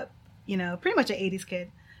grew up, pretty much an 80s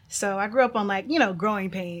kid. So I grew up on Growing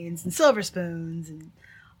Pains and Silver Spoons and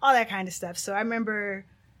all that kind of stuff. So I remember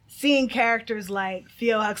seeing characters like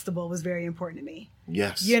Theo Huxtable was very important to me.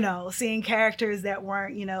 Yes. Seeing characters that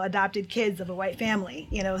weren't, adopted kids of a white family,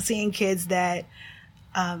 seeing kids that,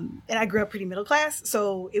 and I grew up pretty middle class.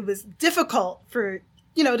 So it was difficult for,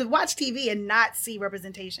 to watch TV and not see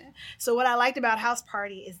representation. So what I liked about House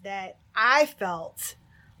Party is that I felt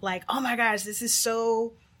like, oh my gosh, this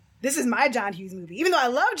is my John Hughes movie. Even though I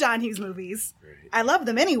love John Hughes movies, I love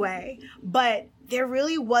them anyway. But there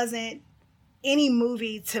really wasn't any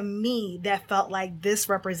movie to me that felt like this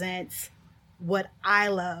represents what I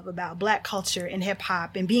love about Black culture and hip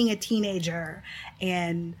hop and being a teenager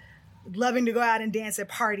and loving to go out and dance at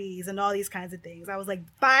parties and all these kinds of things. I was like,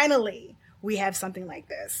 finally, we have something like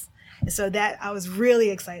this. And so that I was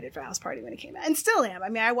really excited for House Party when it came out, and still am. I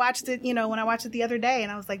mean, I watched it, when I watched it the other day,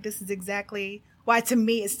 and I was like, this is exactly why, to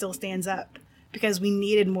me, it still stands up, because we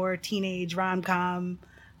needed more teenage rom-com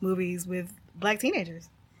movies with Black teenagers.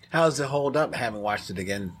 How does it hold up? Having watched it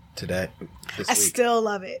again this I week. still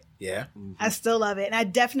love it. Yeah. I still love it. And I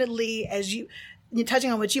definitely, as you're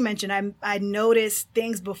touching on what you mentioned, I noticed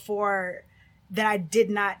things before that I did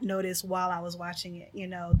not notice while I was watching it.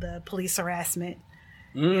 The police harassment,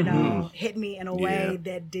 hit me in a way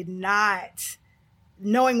that did not,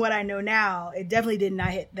 knowing what I know now, it definitely did not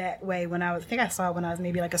hit that way I think I saw it when I was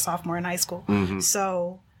maybe like a sophomore in high school.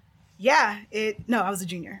 So yeah, I was a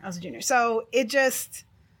junior. So it just,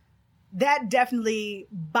 that definitely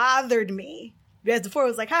bothered me Whereas before it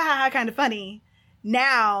was like, ha ha ha, kind of funny.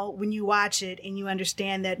 Now, when you watch it and you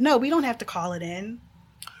understand that, no, we don't have to call it in.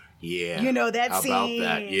 Yeah. You know, that How scene.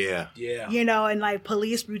 about that? Yeah. Yeah. You know, and like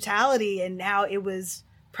police brutality and how it was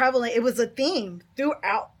prevalent. It was a theme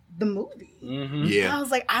throughout the movie. Mm-hmm. Yeah. I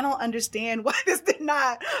was like, I don't understand why this did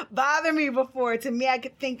not bother me before. To me, I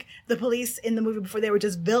could think the police in the movie before, they were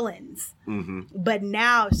just villains. Mm-hmm. But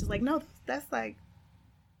now it's just like, no, that's like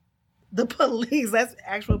the police. That's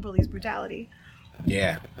actual police brutality.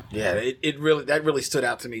 Yeah. It really stood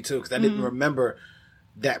out to me too, because I didn't remember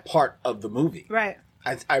that part of the movie. Right.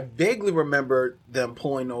 I vaguely remember them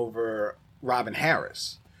pulling over Robin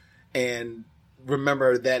Harris, and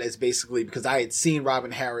remember that as basically because I had seen Robin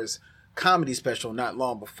Harris' comedy special not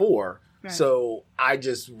long before. Right. So I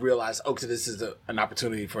just realized, okay, this is an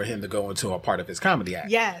opportunity for him to go into a part of his comedy act.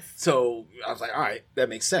 Yes. So I was like, all right, that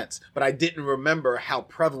makes sense. But I didn't remember how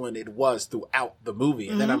prevalent it was throughout the movie.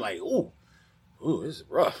 And then I'm like, ooh, this is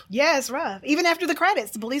rough. Yeah, it's rough. Even after the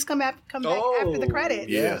credits, the police come back after the credits.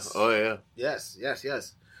 Yeah. Yes. Oh, yeah.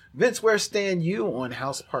 Yes. Vince, where stand you on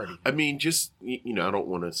House Party? I mean, just, you know, I don't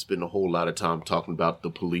want to spend a whole lot of time talking about the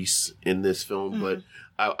police in this film, but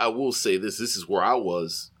I will say this is where I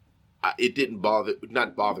was. It didn't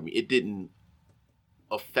not bother me. It didn't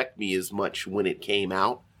affect me as much when it came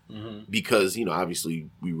out because, you know, obviously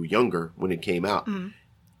we were younger when it came out.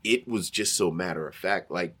 It was just so matter of fact.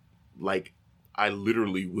 Like I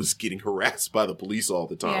literally was getting harassed by the police all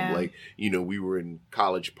the time. Yeah. Like, you know, we were in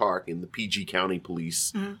College Park and the PG County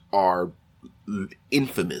police are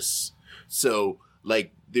infamous. So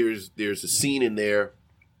like there's a scene in there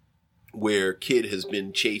where Kid has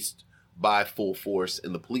been chased by full force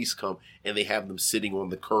and the police come and they have them sitting on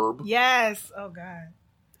the curb. Yes. Oh God.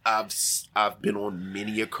 I've been on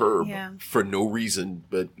many a curb Yeah. for no reason,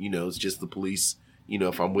 but you know, it's just the police. You know,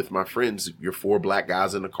 if I'm with my friends, you're 4 black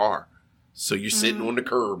guys in a car. So you're sitting on the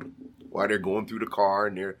curb while they're going through the car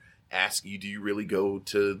and they're asking you, do you really go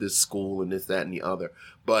to this school and this, that, and the other?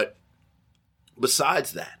 But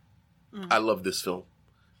besides that, I love this film.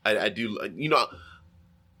 I do, you know,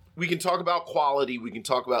 we can talk about quality, we can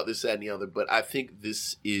talk about this, that, and the other, but I think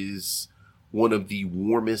this is one of the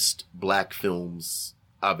warmest black films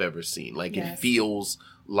I've ever seen. Like, Yes. it feels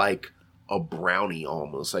like a brownie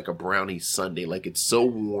almost, like a brownie sundae. Like, it's so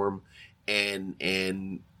warm and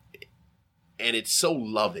it's so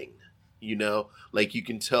loving, you know? Like, you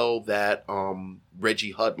can tell that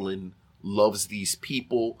Reggie Hudlin loves these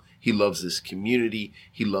people. He loves this community.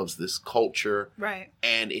 He loves this culture. Right.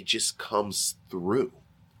 And it just comes through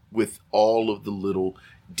with all of the little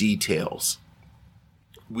details.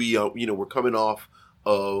 We, you know, we're coming off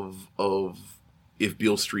of If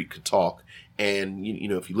Beale Street Could Talk. And, you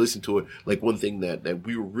know, if you listen to it, like one thing that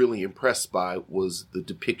we were really impressed by was the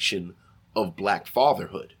depiction of black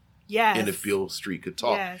fatherhood. Yes. And If Beale Street Could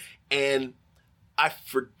Talk. Yes. And I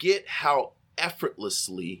forget how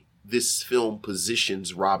effortlessly this film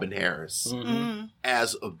positions Robin Harris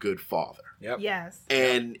as a good father. Yep. Yes.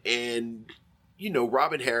 And you know,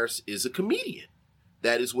 Robin Harris is a comedian.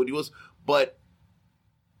 That is what he was. But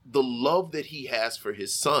the love that he has for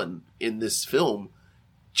his son in this film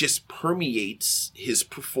just permeates his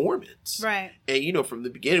performance. Right. And, you know, from the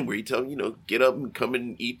beginning where he tells him, you know, get up and come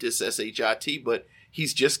and eat this SHIT, but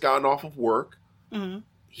he's just gotten off of work.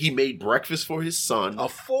 He made breakfast for his son. A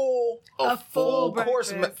full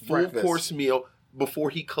breakfast. Full course meal before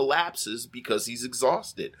he collapses because he's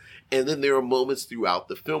exhausted. And then there are moments throughout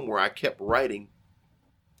the film where I kept writing,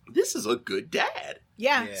 this is a good dad.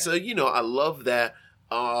 Yeah. Yeah. So, you know, I love that.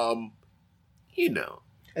 You know.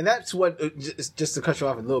 And that's what, just to cut you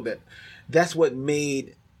off a little bit, that's what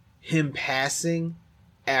made him passing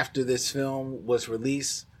after this film was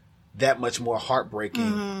released that much more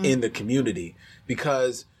heartbreaking in the community,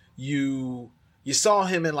 because you saw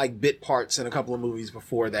him in like bit parts in a couple of movies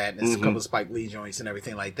before that, and a couple of Spike Lee joints and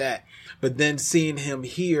everything like that. But then seeing him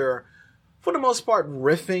here, for the most part,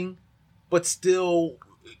 riffing, but still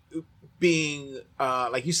being,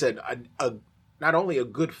 like you said, a not only a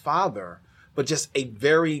good father, but just a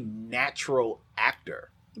very natural actor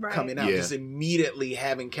coming out. Yeah. Just immediately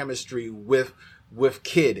having chemistry with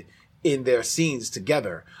Kid in their scenes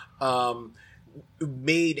together.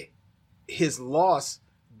 Made his loss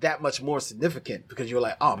that much more significant, because you're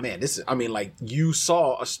like, oh man, this is, I mean, like, you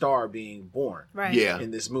saw a star being born Right. Yeah.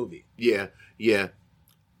 in this movie. Yeah.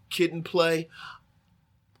 Kid and Play,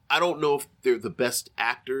 I don't know if they're the best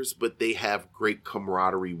actors, but they have great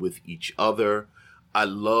camaraderie with each other. I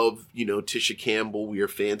love, you know, Tisha Campbell. We are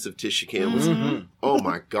fans of Tisha Campbell. Oh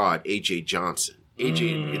my God, AJ Johnson.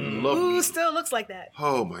 AJ, love Who me. still looks like that?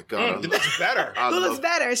 Oh my God. It looks better. I Who love- looks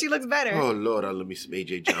better? She looks better. Oh Lord, I love me some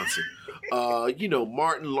AJ Johnson.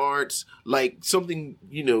 Martin Lawrence, like something,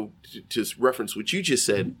 to reference what you just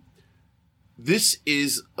said. This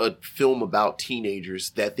is a film about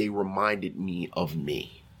teenagers that they reminded me of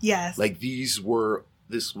me. Yes. Like this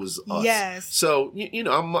was us. Yes. So,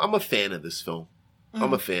 I'm a fan of this film.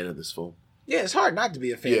 I'm a fan of this film. Yeah, it's hard not to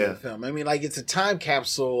be a fan of the film. I mean, like, it's a time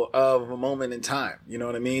capsule of a moment in time. You know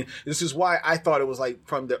what I mean? This is why I thought it was like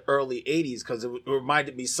from the early 80s, because it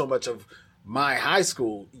reminded me so much of my high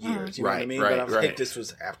school years. You know what I mean? But I think this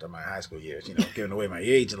was after my high school years, giving away my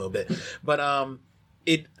age a little bit. But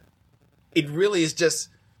it really is just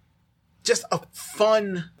a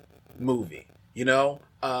fun movie,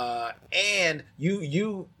 and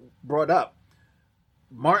you brought up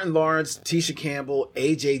Martin Lawrence, Tisha Campbell,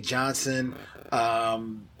 A.J. Johnson,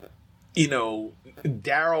 Daryl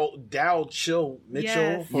Chill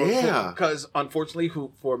Mitchell. Yes. Because unfortunately,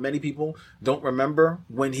 for many people don't remember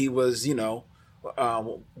when he was,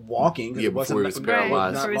 walking. Yeah, before he was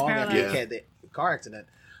paralyzed. Not long after he had the car accident.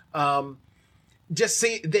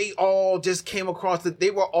 They all just came across that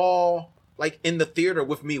they were all like in the theater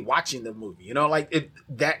with me watching the movie,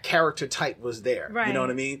 that character type was there, right. You know what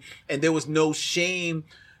I mean? And there was no shame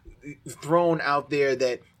thrown out there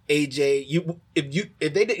that AJ,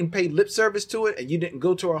 if they didn't pay lip service to it and you didn't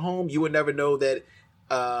go to her home, you would never know that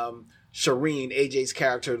Shireen, AJ's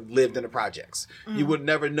character, lived in the projects. You would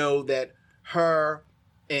never know that her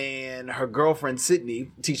and her girlfriend Sydney,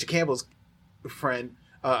 Tisha Campbell's friend,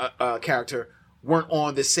 character, weren't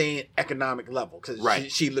on the same economic level because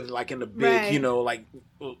she lived like in a big,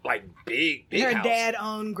 like big her house. dad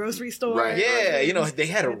owned grocery store. Right. Yeah, they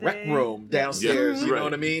had a rec room downstairs. You know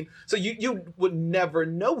what I mean? So you would never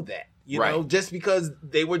know that, just because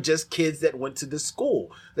they were just kids that went to the school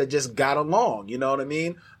that just got along. You know what I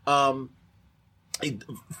mean?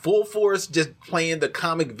 Full force, just playing the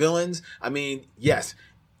comic villains. I mean, yes,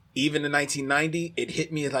 even in 1990, it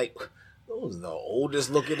hit me like, those are the oldest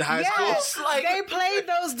looking high school. Like, they played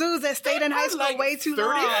those dudes that stayed in high school way too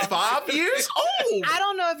long. 35 years old. I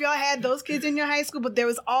don't know if y'all had those kids in your high school, but there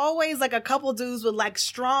was always like a couple dudes with like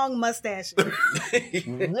strong mustaches. Right.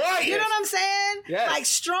 You know what I'm saying? Yes. Like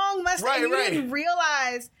strong mustaches. You didn't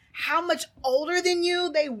realize how much older than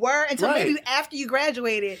you they were until maybe after you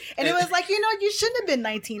graduated. And it was like, you shouldn't have been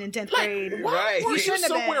 19 in 10th grade. Right. You shouldn't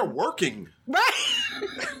have somewhere been. working. Right.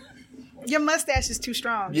 Your mustache is too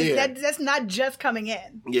strong. Yeah. That's not just coming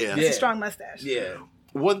in. Yeah. It's a strong mustache. Yeah.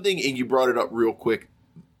 One thing, and you brought it up real quick,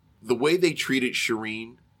 the way they treated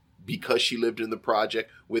Shireen because she lived in the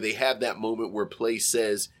project, where they have that moment where Play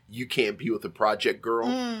says, you can't be with a project girl.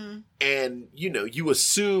 And, you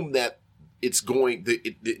assume that it's going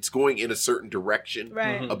in a certain direction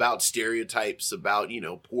about stereotypes, about,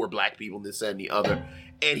 poor black people, this, that, and the other.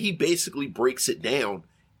 And he basically breaks it down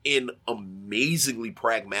in amazingly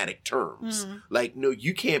pragmatic terms. Like, no,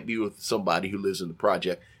 you can't be with somebody who lives in the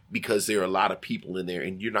project because there are a lot of people in there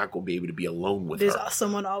and you're not going to be able to be alone with There's her.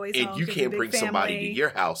 someone always home. And you There's can't a big bring somebody family. to your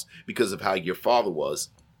house because of how your father was.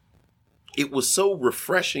 It was so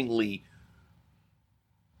refreshingly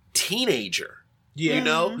teenager.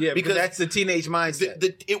 Yeah. Yeah, because that's the teenage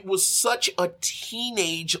mindset. It was such a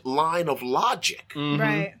teenage line of logic.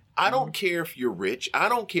 Right. I don't care if you're rich. I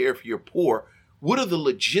don't care if you're poor. What are the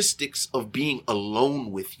logistics of being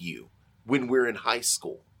alone with you when we're in high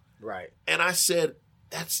school? Right. And I said,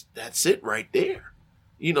 that's it right there.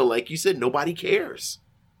 Like you said, nobody cares.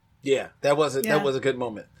 Yeah, that was a good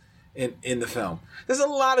moment in the film. There's a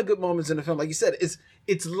lot of good moments in the film. Like you said,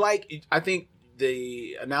 it's like, I think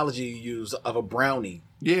the analogy you use of a brownie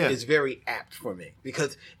is very apt for me,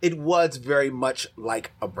 because it was very much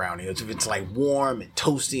like a brownie. It's like warm and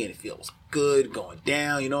toasty and it feels good going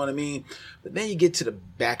down, you know what I mean? But then you get to the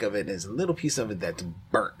back of it and there's a little piece of it that's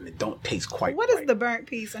burnt and it don't taste quite What right. is the burnt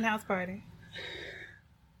piece in House Party?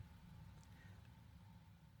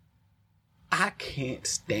 I can't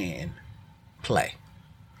stand Play.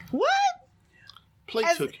 What? Play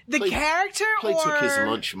As took the character Play or took his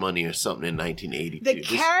lunch money or something in 1982. the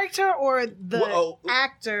character or the Well,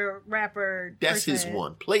 actor, rapper? That's his person?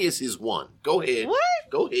 one. Play is his one. Go ahead. What?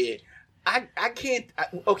 Go ahead. I can't.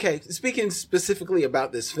 Okay, speaking specifically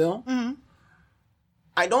about this film,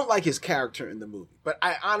 I don't like his character in the movie, but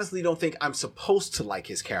I honestly don't think I'm supposed to like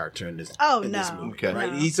his character in this. Oh, in this no. movie, Okay.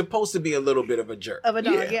 right? No. He's supposed to be a little bit of a jerk. Of a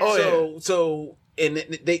dog, yeah. Oh, yeah.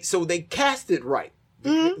 So they cast it right.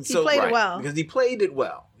 He played it well. Because he played it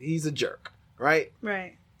well. He's a jerk, right?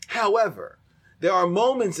 Right. However, there are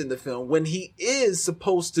moments in the film when he is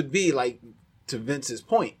supposed to be, like, to Vince's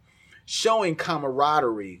point, showing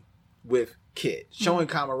camaraderie with Kid, showing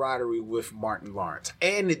camaraderie with Martin Lawrence.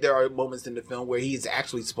 And there are moments in the film where he's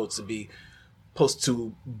actually supposed to be supposed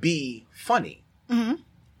to be funny. Mm-hmm.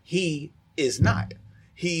 He is not.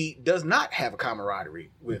 He does not have a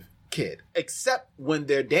camaraderie with Kid, except when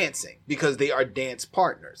they're dancing, because they are dance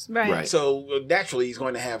partners. Right. So naturally, he's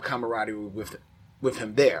going to have camaraderie with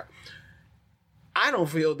him there. I don't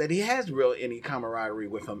feel that he has any camaraderie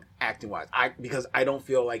with him acting wise. Because I don't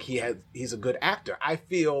feel like he's a good actor. I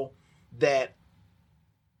feel that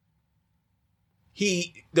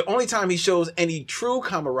the only time he shows any true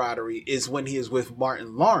camaraderie is when he is with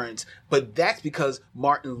Martin Lawrence, but that's because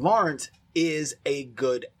Martin Lawrence is a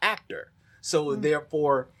good actor. So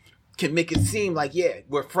therefore can make it seem like, yeah,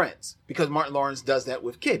 we're friends, because Martin Lawrence does that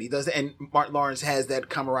with Kid. He does it, and Martin Lawrence has that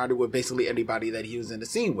camaraderie with basically anybody that he was in the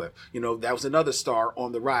scene with. That was another star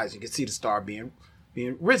on the rise. You can see the star being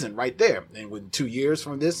risen right there. And within 2 years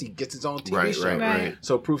from this, he gets his own TV show. Right.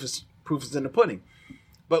 So proof is in the pudding.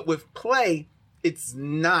 But with Play, it's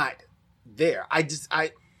not there.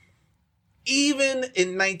 Even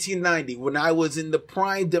in 1990, when I was in the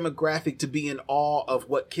prime demographic to be in awe of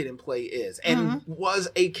what Kid and Play is, and was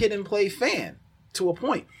a Kid and Play fan to a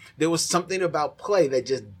point, there was something about Play that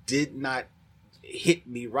just did not hit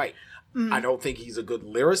me right. I don't think he's a good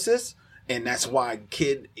lyricist, and that's why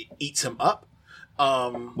Kid eats him up.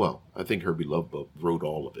 Well, I think Herbie Love wrote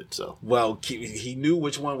all of it, so. Well, he knew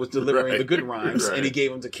which one was delivering the good rhymes, and he gave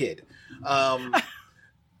them to Kid.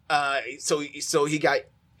 So he got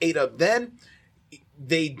ate up then.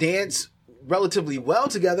 They dance relatively well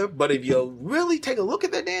together, but if you really take a look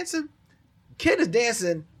at their dancing, Kid is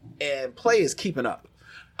dancing and Play is keeping up.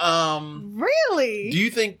 Really? Do you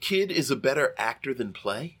think Kid is a better actor than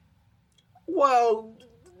Play? Well,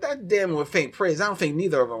 that damn with faint praise. I don't think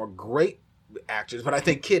neither of them are great actors, but I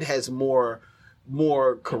think Kid has more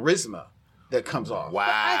charisma that comes off. Wow.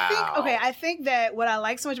 I think that what I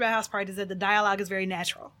like so much about House Party is that the dialogue is very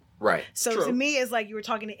natural. Right. So True. to me, it's like you were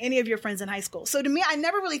talking to any of your friends in high school. So to me, I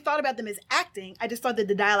never really thought about them as acting. I just thought that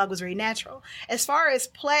the dialogue was very natural. As far as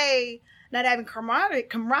Play not having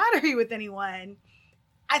camaraderie with anyone,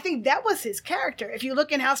 I think that was his character. If you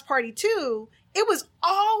look in House Party 2, it was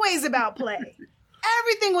always about Play.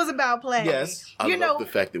 Everything was about Play. Yes. I love the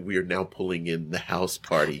fact that we are now pulling in the House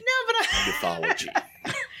Party mythology.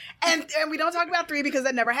 And we don't talk about 3 because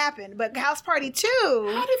that never happened. But House Party 2...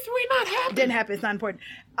 How did 3 not happen? Didn't happen. It's not important.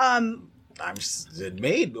 It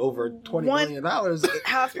made over $20 million.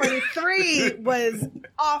 House Party 3 was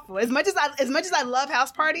awful. As much as I love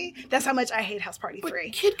House Party, that's how much I hate House Party 3.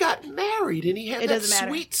 But Kid got married and he had that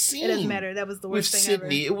sweet scene. It doesn't matter. That was the worst with thing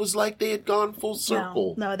Sydney. ever. It was like they had gone full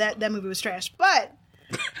circle. No, that movie was trash. But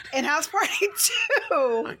in House Party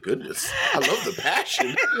 2... My goodness. I love the passion.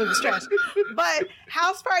 It was trash. But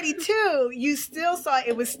House Party 2, you still saw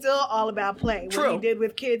it was still all about Play. True. What he did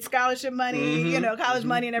with kids' scholarship money, college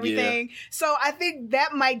money and everything. Yeah. So I think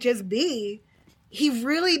that might just be... He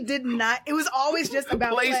really did not... It was always just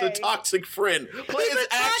about Play's Play. a toxic friend. Play is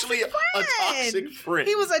actually a toxic friend.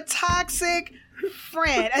 He was a toxic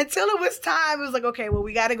friend until it was time. It was like, okay, well,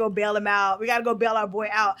 we got to go bail him out. We got to go bail our boy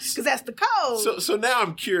out because that's the code. So now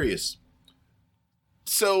I'm curious.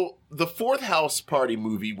 So the 4th House Party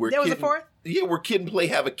movie where There was a 4th? Yeah, where Kid and Play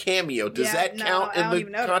have a cameo. Does that count in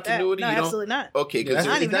the continuity? No, absolutely not. Okay, Is because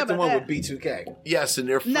that the one with B2K? yes, and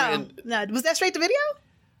their friend. No. Was that straight to video?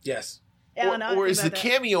 Yes. I don't know Or is the anything about that.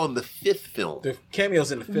 cameo in the 5th film? The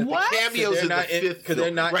cameos in the 5th. What? The cameos in the 5th because they're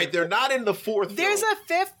not right, they're not in the 4th There's film.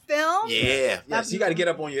 a 5th film? Yeah. Yes, you got to get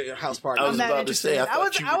up on your House Party. I was I'm not about to say, I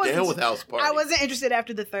thought you were down with House Party. I wasn't interested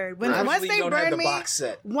after the 3rd. Once Obviously, they you don't have burned the me, box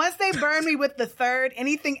set. once they burned me with the 3rd,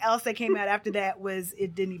 anything else that came out after that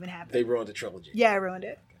it didn't even happen. They ruined the trilogy. Yeah, I ruined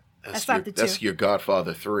it. I stopped at 2. That's your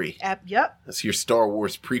Godfather 3. Yep. That's your Star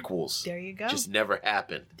Wars prequels. There you go. Just never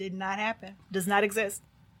happened. Did not happen. Does not exist.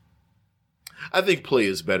 I think Play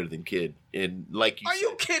is better than Kid. And like you Are said,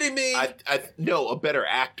 you kidding me? no, a better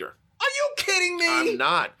actor. Are you kidding me? I'm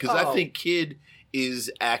not, because I Oh. think Kid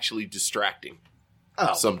is actually distracting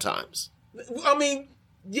sometimes. I mean,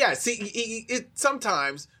 yeah. See, it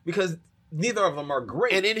sometimes because neither of them are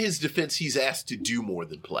great. And in his defense, he's asked to do more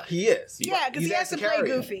than Play. He is. Yeah, because he has to play carry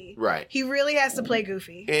it. goofy. Right. He really has to play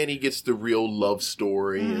goofy. And he gets the real love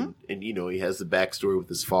story, Mm-hmm. and he has the backstory with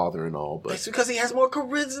his father and all. That's But because he has more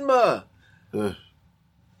charisma. uh,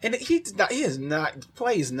 And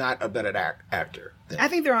Play is not a better actor. I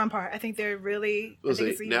think they're on par. I think they're really... I think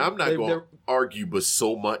it's now I'm not They're- going to they're- argue but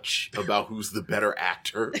so much about who's the better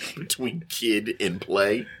actor between Kid and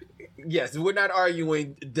Play. Yes, we're not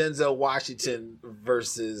arguing Denzel Washington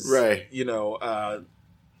versus Right.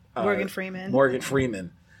 Morgan Freeman. Morgan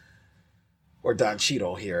Freeman or Don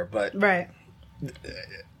Cheadle here, but Right.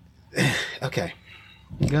 okay.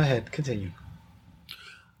 Go ahead, continue.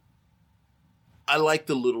 I like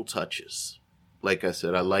the little touches. Like I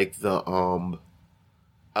said, I like the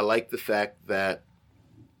fact that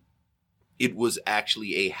it was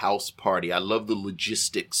actually a house party. I love the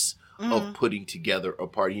logistics of putting together a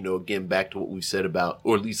party. You know, again, back to what we said about,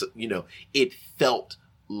 or at least, you know, it felt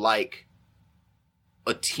like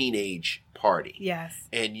a teenage party. Yes.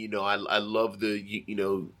 And, you know, I love the, you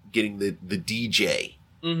know, getting the DJ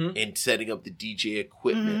and setting up the DJ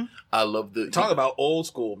equipment. I love the... Talk about old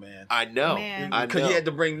school, man. I know. Man. I know. Because you had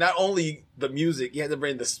to bring not only the music, you had to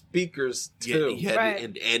bring the speakers too. Yeah, Right.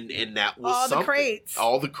 and that was All the something. crates.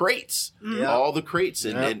 All the crates. Yeah. All the crates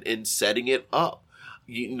and, Yeah. and setting it up.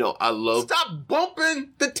 You know, I love... Stop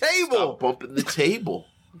bumping the table. Stop bumping the table.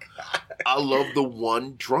 I love the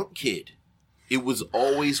one drunk kid. It was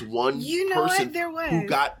always one You know what? person There was. who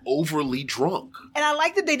got overly drunk. And I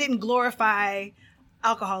like that they didn't glorify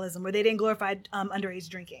alcoholism, or they didn't glorify underage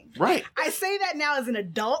drinking. Right. I say that now as an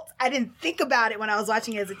adult. I didn't think about it when I was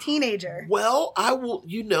watching it as a teenager. Well, I will,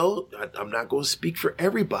 you know, I'm not going to speak for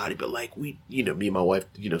everybody, but like we, you know, me and my wife,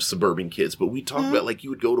 you know, suburban kids, but we talk about like you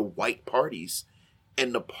would go to white parties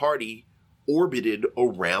and the party orbited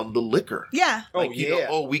around the liquor. Yeah. Like, you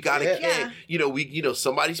know, we got a keg. Yeah. You know,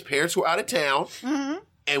 somebody's parents were out of town Mm-hmm.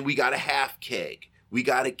 and we got a half keg. We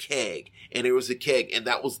got a keg and there was a keg and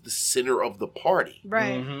that was the center of the party.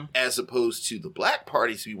 Right. As opposed to the black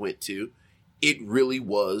parties we went to, it really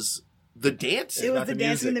was the dancing. It was Not the the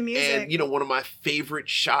dancing and the music. And, you know, one of my favorite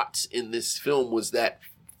shots in this film was that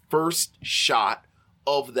first shot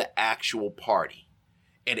of the actual party.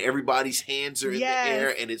 And everybody's hands are in Yes. the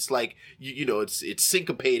air, and it's like, you know, it's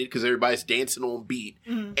syncopated because everybody's dancing on beat,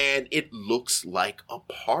 and it looks like a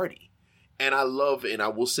party. And I love, and I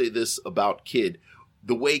will say this about Kid,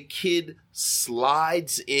 the way Kid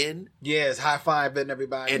slides in Yes, high fiving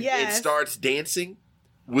everybody. and Yes. starts dancing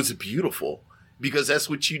was beautiful because that's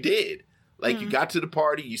what you did. Like you got to the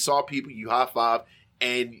party, you saw people, you high five,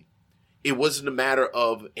 and it wasn't a matter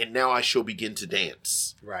of, and now I shall begin to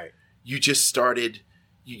dance. Right. You just started,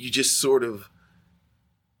 you just sort of,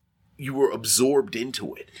 you were absorbed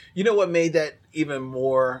into it. You know what made that even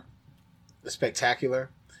more spectacular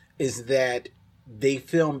is that they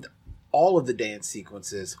filmed all of the dance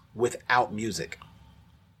sequences without music.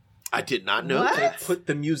 I did not know What? They that. put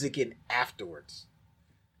the music in afterwards.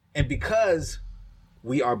 And because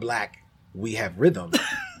we are black, we have rhythm.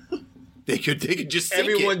 They could just sing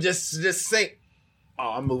Everyone it. just sing.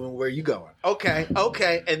 Oh, I'm moving where you going. Okay.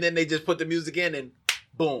 And then they just put the music in and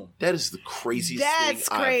boom. That is the craziest That's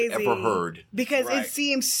thing crazy. I've ever heard. Because Right. it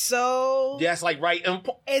seems so. Yeah, it's like right in,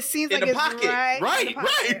 It seems in like the it's pocket. right. in Right, the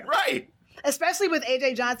pocket. right. Especially with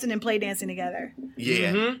AJ Johnson and Play Dancing together.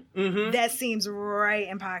 Yeah. That seems right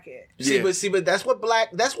in pocket. Yeah. but that's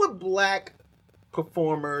what black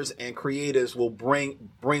performers and creatives will bring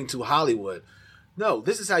to Hollywood. No,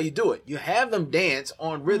 this is how you do it. You have them dance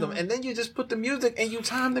on rhythm, and then you just put the music and you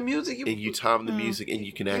time the music. And you time the music and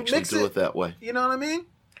you can actually mix do it. it that way. You know what I mean?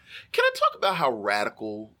 Can I talk about how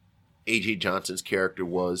radical AJ Johnson's character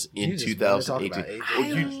was in You just wanna talk 2018? about Oh,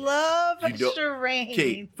 I love you don't- Shireen.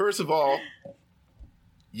 Okay, first of all,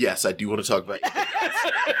 yes, I do want to talk about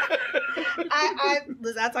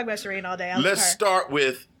Listen, I talk about Shireen all day. I love Let's her. start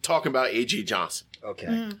with talking about AJ Johnson.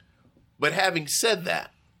 Okay. But having said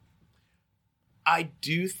that, I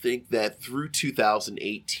do think that through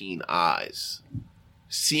 2018 eyes,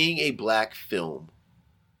 seeing a black film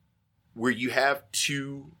where you have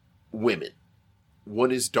two women,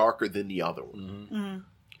 one is darker than the other one,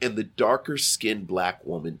 and the darker skinned black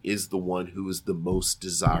woman is the one who is the most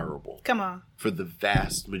desirable Come on. for the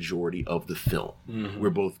vast majority of the film,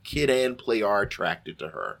 where both Kid and Play are attracted to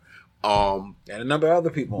her. And a number of other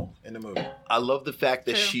people in the movie. I love the fact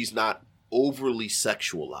that True. she's not overly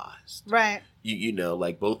sexualized. Right. You know,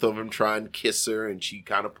 like both of them try and kiss her, and she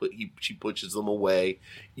kind of she pushes them away.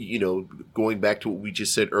 You know, going back to what we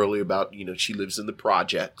just said earlier about, you know, she lives in the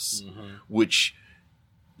projects, which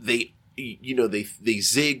they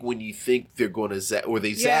zig when you think they're going to zag, or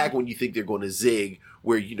they zag when you think they're going to zig.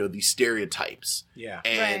 Where, you know, these stereotypes, Yeah.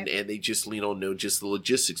 and Right. and they just lean on just the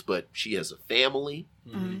logistics. But she has a family.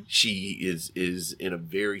 She is in a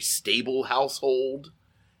very stable household.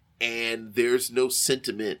 And there's no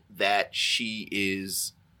sentiment that she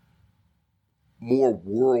is more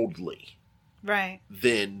worldly Right.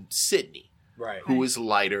 than Sydney, Right. who is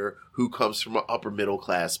lighter, who comes from an upper middle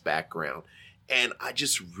class background. And I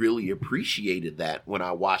just really appreciated that when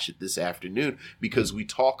I watched it this afternoon, because we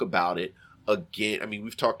talk about it again. I mean,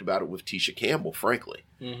 we've talked about it with Tisha Campbell, frankly.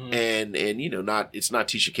 And you know, it's not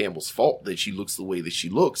Tisha Campbell's fault that she looks the way that she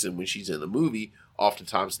looks. And when she's in the movie,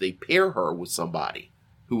 oftentimes they pair her with somebody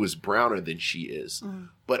who is browner than she is.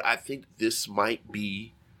 But I think this might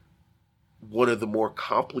be one of the more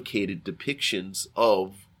complicated depictions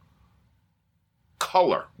of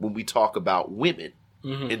color when we talk about women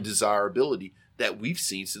and desirability that we've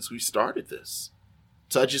seen since we started this.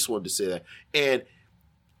 So I just wanted to say that. And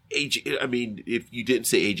AJ, I mean, if you didn't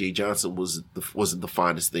say AJ Johnson wasn't the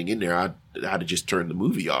finest thing in there, I'd have just turned the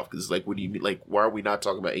movie off, because it's like, what do you mean? Like, why are we not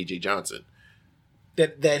talking about AJ Johnson?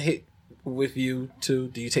 That hit with you too.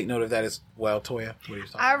 Do you take note of that as well, Toya? What are you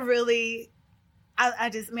talking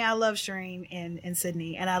I love Shireen and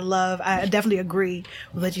Sydney, and I definitely agree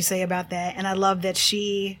with what you say about that, and I love that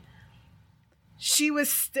she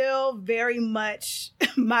was still very much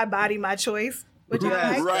my body, my choice. Which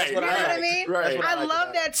I like. Right, You know what I mean? right. I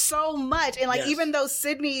love that so much. And Yes. even though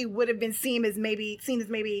Sydney would have been seen as maybe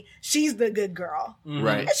she's the good girl.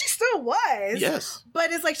 Right. And she still was. Yes.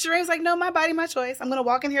 But it's like Shireen's like, no, my body, my choice. I'm gonna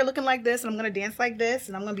walk in here looking like this, and I'm gonna dance like this,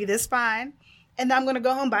 and I'm gonna be this fine. And I'm gonna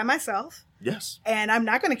go home by myself. Yes. And I'm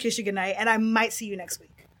not gonna kiss you goodnight, and I might see you next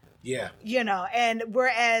week. Yeah. You know, and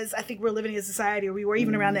whereas I think we're living in a society, or we were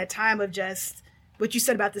even around that time of just what you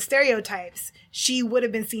said about the stereotypes, she would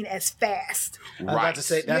have been seen as fast. I was about to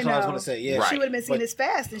say, that's what I was going to say. Yeah. She would have been seen as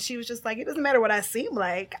fast, and she was just like, it doesn't matter what I seem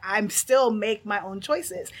like, I'm still make my own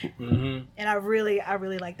choices. And I really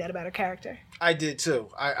like that about her character. I did too.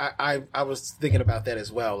 I was thinking about that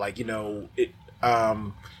as well. Like, you know,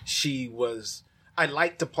 she was. I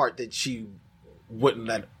liked the part that she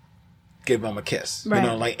wouldn't give him a kiss. Right. You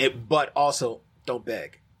know, like it, but also don't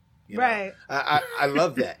beg. You know? Right. I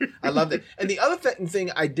love that. I love that. And the other thing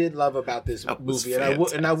I did love about this movie,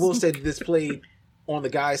 and I will say that this played on the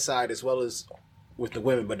guy's side as well as with the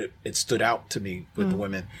women, but it stood out to me with the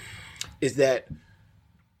women, is that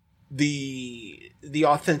the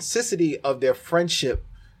authenticity of their friendship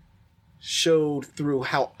showed through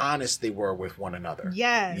how honest they were with one another.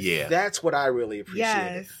 Yes. Yeah. That's what I really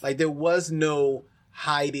appreciated. Yes. Like there was no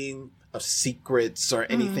hiding of secrets or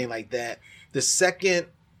anything like that. The second,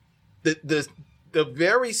 the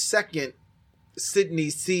very second Sydney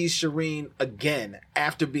sees Shireen again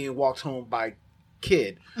after being walked home by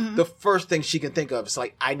Kid, the first thing she can think of is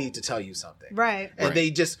like, I need to tell you something. Right. And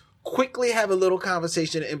they just quickly have a little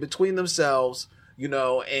conversation in between themselves, you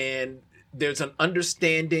know, and there's an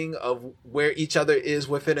understanding of where each other is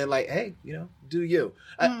with it, and like, hey, you know, do you.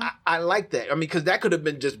 I like that. I mean, because that could have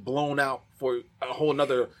been just blown out for a whole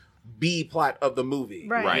nother B plot of the movie.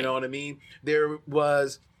 Right. You know what I mean? There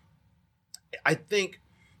was, I think,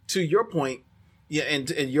 to your point, yeah, and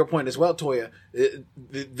your point as well, Toya,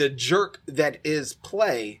 the jerk that is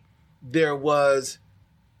Play, there was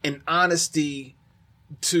an honesty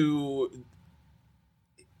to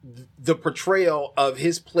the portrayal of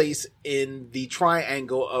his place in the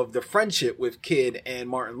triangle of the friendship with Kid and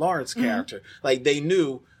Martin Lawrence's character. Like they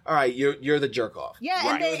knew, all right, you're the jerk off. Yeah,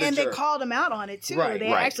 Right. and they called him out on it too. Right, They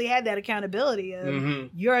right. actually had that accountability of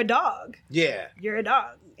you're a dog. Yeah. You're a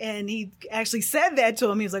dog. And he actually said that to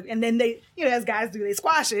him. He was like, and then they, you know, as guys do, they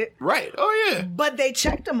squash it. Right. Oh, yeah. But they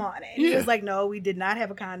checked him on it. He Yeah. was like, no, we did not have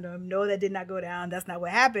a condom. No, that did not go down. That's not what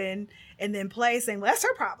happened. And then Play saying, well, that's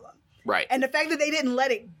her problem. Right. And the fact that they didn't let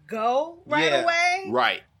it go right Yeah. away,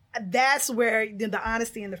 Right. that's where the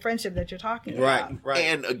honesty and the friendship that you're talking about. Right.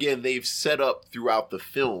 And again, they've set up throughout the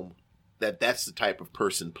film that that's the type of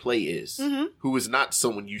person Play is, who is not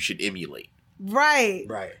someone you should emulate. Right.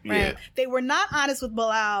 Right. Yeah. They were not honest with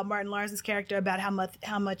Bilal, Martin Lawrence's character, about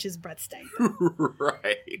how much his breath stank.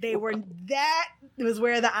 Right. They were, that was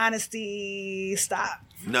where the honesty stopped.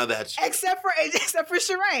 No, that's Except for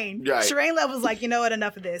Shireen. Right. Shireen Love was like, you know what,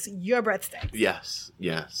 enough of this. Your breath stinks. yes,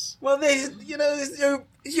 yes. Well, they, you know,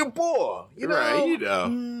 it's your boy. You know. Right, you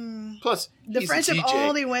know. Plus, The he's friendship a DJ.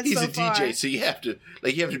 only went he's so a DJ, far. so you have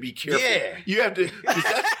to be careful. Yeah. You have to,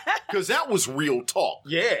 because that was real talk.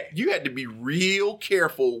 Yeah. You had to be real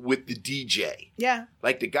careful with the DJ. Yeah.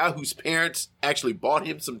 Like the guy whose parents actually bought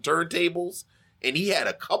him some turntables, and he had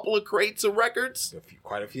a couple of crates of records.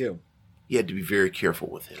 Quite a few. You had to be very careful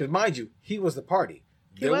with him. Because mind you, he was the party.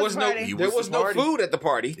 There was was the no party. there was no party. food at the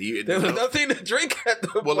party. You- There was no. nothing to drink at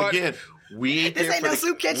the Well, party. again, we ain't This there ain't for no the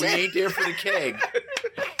soup kitchen. We ain't there for the keg.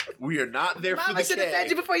 We are not there for Mama the should keg. have fed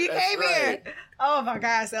you before you That's came right. here. Oh my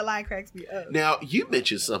gosh, that line cracks me up. Now, you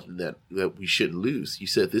mentioned something that we shouldn't lose. You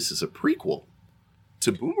said this is a prequel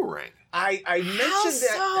to Boomerang. I mentioned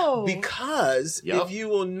that so? because Yep. if you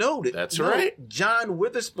will note it, That's note right. John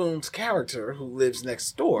Witherspoon's character, who lives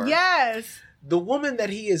next door, Yes. the woman that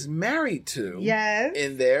he is married to, Yes.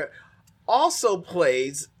 in there, also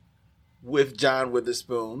plays with John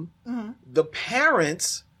Witherspoon the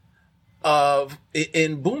parents of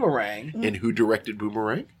in Boomerang, And who directed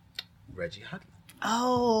Boomerang? Reggie Hudlin.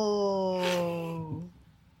 Oh.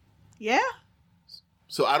 Yeah?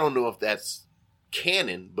 So I don't know if that's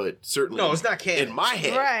canon, but certainly No, it's not canon. in my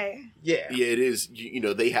head. Right. Yeah. Yeah, it is. You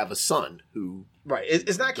know, they have a son who. Right.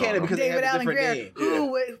 It's not canon because David they have a Allen different Greer, name.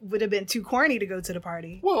 who would have been too corny to go to the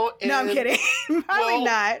party. Well, No, I'm and- kidding. Probably well,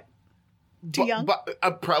 not. Too young?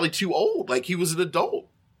 But probably too old. Like he was an adult.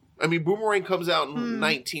 I mean, Boomerang comes out in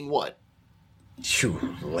 19 what?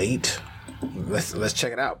 Phew, late. Let's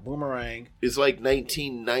check it out. Boomerang. It's like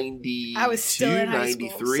 1992, I was still in high school,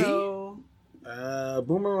 93. so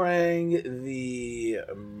Boomerang, the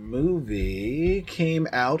movie, came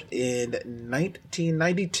out in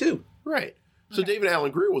 1992. Right. So David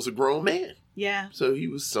Allen Greer was a grown man. yeah. So he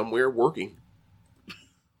was somewhere working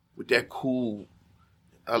with that cool.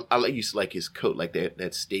 I used to like his coat, like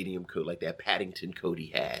that stadium coat, like that Paddington coat he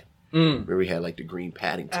had. Where he had like the green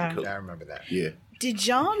Paddington coat. I remember that. Yeah. Did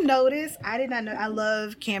y'all notice? I did not know. I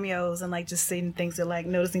love cameos and like just seeing things that like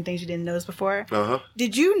noticing things you didn't notice before. Uh-huh.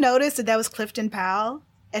 Did you notice that was Clifton Powell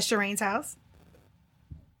at Shireen's house?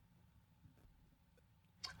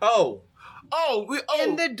 Oh,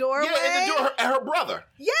 In the doorway? Yeah, in the door. Her brother.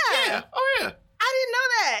 Yeah. Yeah. Oh, yeah. I didn't know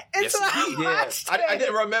that. And Yes, so I indeed. yeah. watched I it.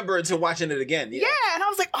 didn't remember until watching it again. Yeah, and I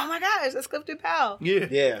was like, oh my gosh, that's Clifton Powell. Yeah.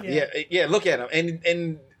 Yeah. Look at him,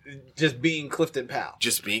 and just being Clifton Powell.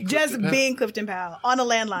 Just being Just Clifton Powell. being Clifton Powell on a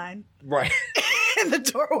landline Right. in the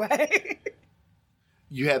doorway.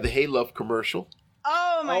 You had the Hey Love commercial.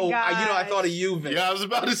 Oh my god. I thought of you, Vince. Yeah, I was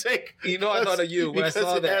about to say. I thought of you when I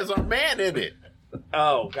saw it that. has our man in it.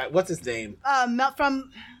 Oh, God, what's his name? Mel from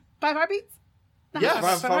Five Heartbeats?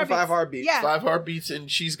 Yes. From Five Heartbeats. Yeah. 5 Heartbeats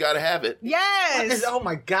and She's Gotta Have It. Yes. Oh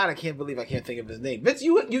my God, I can't believe I can't think of his name. Vince,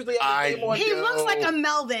 you usually have his name on. He No. looks like a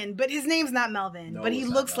Melvin, but his name's not Melvin. No, but he it's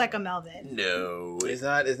not looks like a Melvin. Melvin. No. It's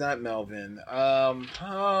not Melvin.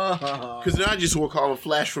 Because now I just want to call him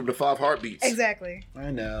Flash from the 5 Heartbeats. Exactly.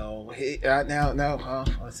 I know.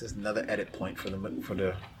 This is another edit point for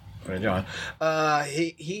John.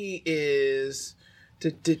 He is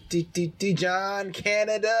John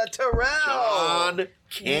Canada Terrell. John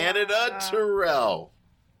Canada Terrell.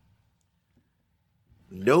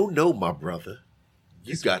 No, my brother.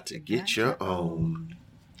 You got to get your own.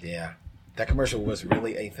 Yeah, that commercial was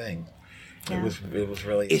really a thing. Yeah. It was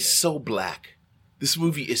really. It's so black. This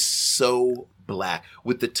movie is so black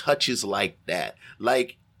with the touches like that.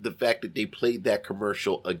 Like the fact that they played that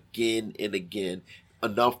commercial again and again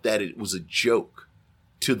enough that it was a joke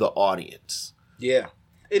to the audience. Yeah.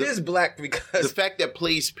 It is black because The fact that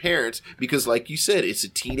plays parents, because like you said, it's a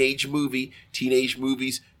teenage movie. Teenage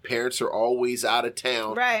movies, parents are always out of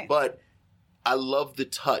town. Right. But I love the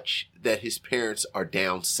touch that his parents are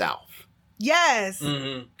down south. Yes.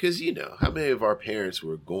 Because, you know, how many of our parents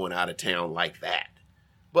were going out of town like that?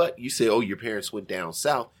 But you say, oh, your parents went down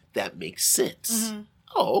south. That makes sense.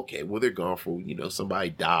 Oh, okay. Well, they're gone for, you know, somebody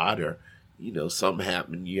died or, you know, something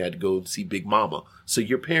happened. You had to go and see Big Mama. So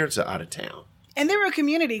your parents are out of town. And they were a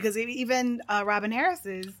community because even Robin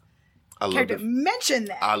Harris's I love character that. mentioned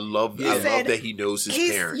that. I love said that he knows his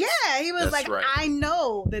parents. Yeah, he was That's like, right. I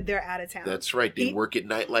know that they're out of town. That's right. They work at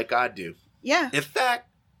night like I do. Yeah. In fact,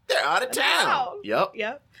 they're out of town. Yep.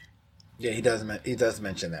 Yep. yeah, he does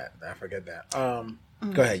mention that. I forget that.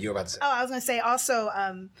 Go ahead. You were about to say. Oh, I was going to say also,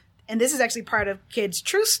 and this is actually part of Kid's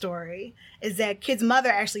true story, is that Kid's mother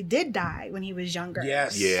actually did die when he was younger.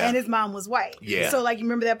 Yes. Yeah. And his mom was white. Yeah. So, like, you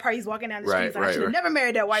remember that part? He's walking down the street. Right, He's like, I right, should have right. never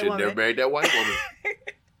married that white Should woman. never married that white woman.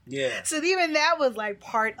 Yeah. So even that was like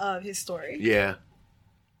part of his story. Yeah.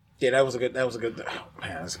 Yeah, that was a good. Oh,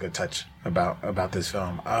 man, that's a good touch about this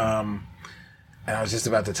film. And I was just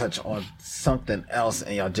about to touch on something else,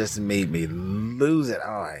 and y'all just made me lose it.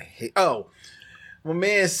 My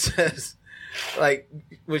man says, like,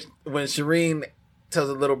 when Shireen tells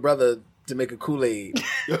her little brother to make a Kool-Aid,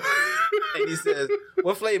 and he says,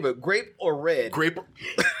 "What flavor? Grape or red?" Grape.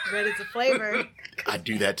 Red is a flavor. I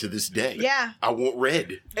do that to this day. Yeah. I want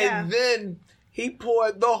red. Yeah. And then he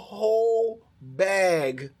poured the whole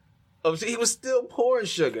bag of. He was still pouring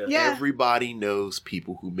sugar. Yeah. Everybody knows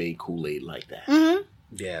people who made Kool-Aid like that. Mm-hmm.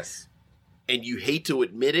 Yes. And you hate to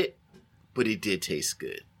admit it, but it did taste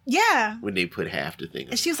good Yeah. when they put half the thing.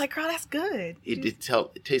 And she was like, girl, that's good.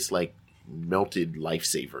 It tastes like melted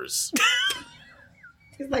lifesavers.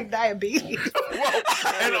 It's like diabetes.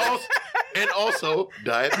 Well, and also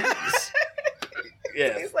diabetes.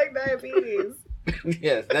 Yes. It's like diabetes.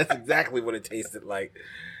 Yes, that's exactly what it tasted like.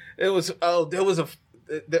 It was.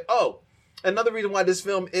 Another reason why this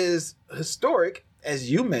film is historic,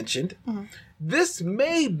 as you mentioned, this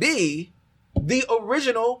may be the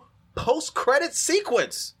original post-credit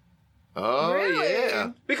sequence. Oh, Really?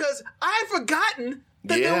 yeah. Because I had forgotten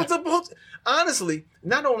Yeah. Honestly,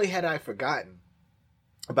 not only had I forgotten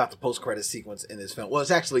about the post-credit sequence in this film, well,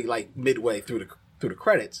 it's actually like midway through the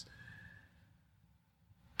credits.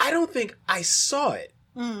 I don't think I saw it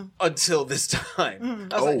until this time.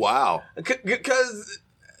 I was like, wow. Because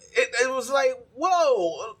it was like,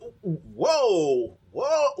 whoa,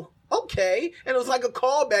 okay. And it was like a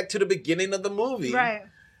callback to the beginning of the movie. Right.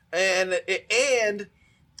 And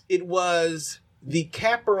it was the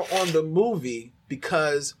capper on the movie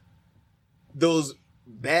because those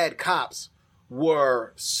bad cops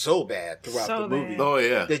were so bad throughout So the movie. bad. Oh,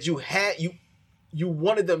 yeah. That you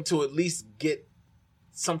wanted them to at least get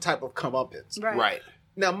some type of comeuppance. Right.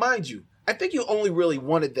 Now, mind you, I think you only really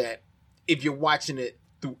wanted that if you're watching it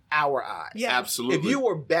through our eyes. Yeah. Absolutely. If you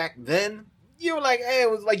were back then, you were like, hey,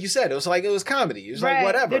 it was like you said, it was comedy. It was Right. like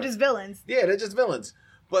whatever. They're just villains. Yeah, they're just villains.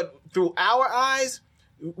 But through our eyes,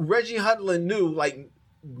 Reggie Hudlin knew, like,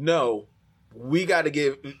 no, we got to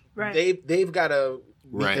give. Right. They've got to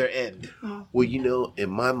meet Right. their end. Well, in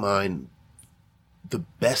my mind, the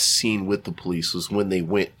best scene with the police was when they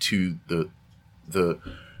went to the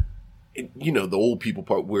old people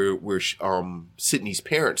part where Sydney's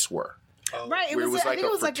parents were. Right. It Where was, it was I think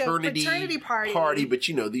it was like a fraternity party. but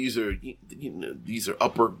these are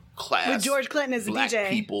upper class With George Clinton as the black DJ.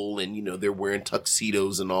 people, and they're wearing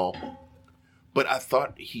tuxedos and all. But I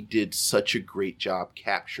thought he did such a great job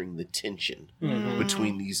capturing the tension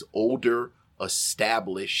between these older,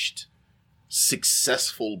 established,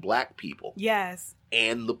 successful black people Yes.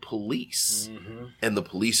 and the police. And the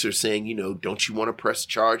police are saying, don't you want to press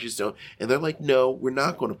charges? And they're like, no, we're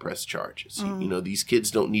not going to press charges. These kids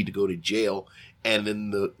don't need to go to jail. And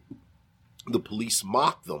then the police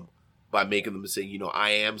mock them by making them say,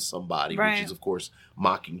 I am somebody, Right. which is, of course,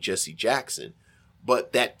 mocking Jesse Jackson.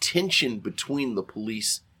 But that tension between the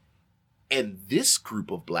police and this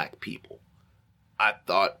group of black people, I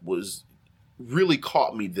thought was really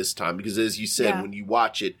caught me this time. Because as you said, Yeah. when you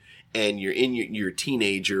watch it, and you're a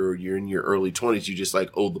teenager or you're in your early 20s, you're just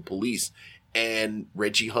like, oh, the police. And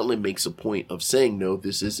Reggie Hudlin makes a point of saying, no,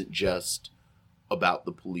 this isn't just about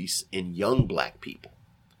the police and young black people.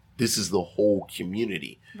 This is the whole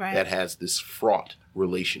community Right. that has this fraught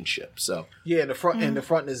relationship. So Yeah, and the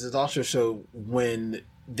front is also show when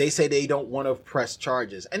they say they don't want to press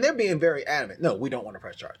charges, and they're being very adamant. No, we don't want to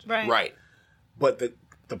press charges. Right. But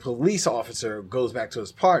the police officer goes back to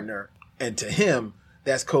his partner, and to him,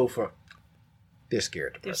 that's code for they're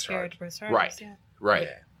scared to They're press scared charges. to press charges. right, Yeah. right.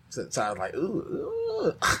 Yeah. So it sounds like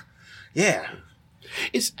ooh. Yeah.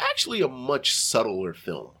 It's actually a much subtler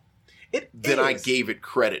film It than I is. gave it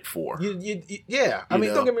credit for. Yeah. I You mean,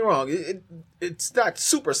 know? don't get me wrong. It's not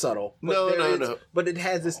super subtle. But No. But it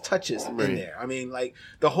has its touches Right. in there. I mean, like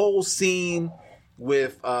the whole scene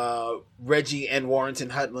with Reggie and Warrington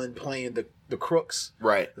Hudlin playing the crooks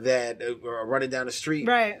Right. that are running down the street.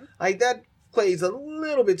 Right. Like that plays a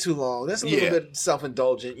little bit too long. That's a little Yeah. bit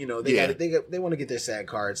self-indulgent. They Yeah. they want to get their SAG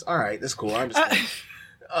cards. All right, that's cool. I understand.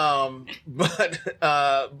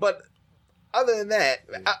 But other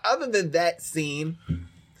than that scene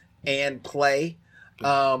and play,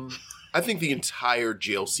 I think the entire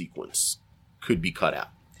jail sequence could be cut out.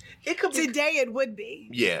 it could be. Today it would be.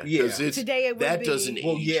 Yeah. Yeah. 'Cause Today it would that be. doesn't age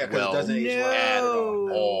Well, yeah, 'cause it well doesn't age well at No.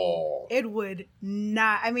 all. It would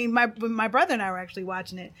not. I mean, my brother and I were actually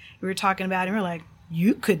watching it. We were talking about it. And we were like,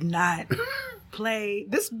 you could not play.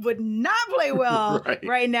 This would not play well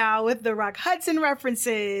right now with the Rock Hudson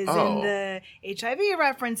references and the HIV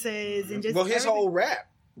references and just Well, his everything. whole rap.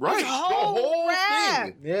 Right. His whole rap.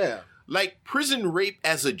 thing. Yeah. Like prison rape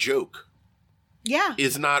as a joke Yeah.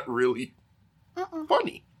 is not really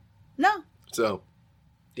funny. No. So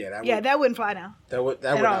Yeah, That wouldn't fly now. that would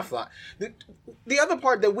all. not fly. The other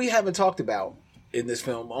part that we haven't talked about in this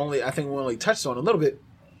film, I think we only touched on a little bit,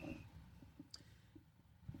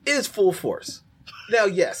 is Full Force. Now,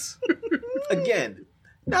 yes, again,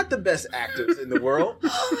 not the best actors in the world.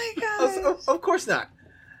 Oh my god. Of course not.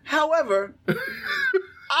 However,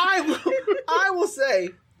 I will say,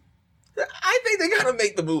 I think they gotta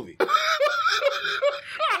make the movie.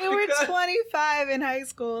 They were because- 25 in high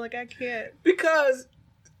school. Like, I can't. Because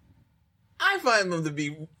I find them to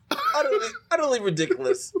be utterly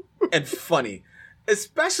ridiculous and funny.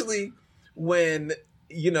 Especially when,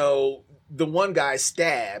 the one guy,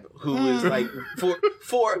 Stab, who is like,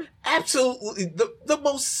 for absolutely the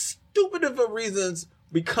most stupid of reasons,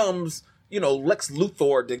 becomes, Lex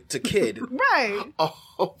Luthor to Kid. Right.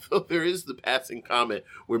 although there is the passing comment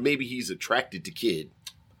where maybe he's attracted to Kid.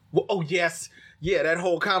 Well, oh, yes. Yeah, that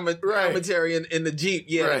whole commentary in the Jeep.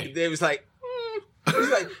 Yeah, Right. they was like, he's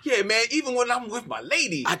like, yeah, man, even when I'm with my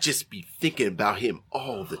lady. I just be thinking about him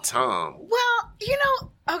all the time. Well, You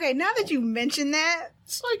know, okay, now that you mention that,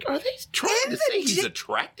 It's like, are they trying to say he's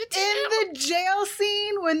attracted to in him? the jail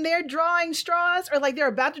scene when they're drawing straws, or like they're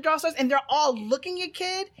about to draw straws, and they're all looking at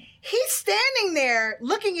Kid, he's standing there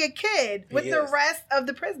looking at Kid with the rest of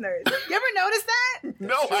the prisoners. You ever notice that?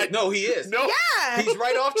 No, he is. No. Yeah. He's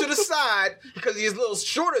right off to the side because he's a little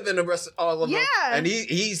shorter than the rest of all of them. Yeah. And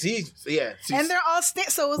he's And they're all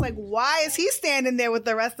so it was like, why is he standing there with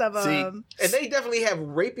the rest of them? and they definitely have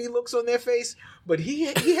rapey looks on their face, but he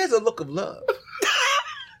has a look of love.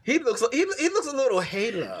 He looks a little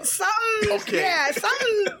hey love. Something,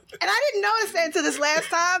 something. And I didn't notice that until this last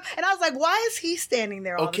time. And I was like, why is he standing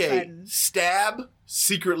there all of a sudden? Stab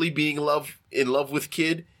secretly being in love with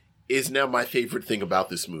Kid is now my favorite thing about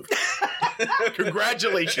this movie.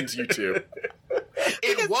 Congratulations, you two.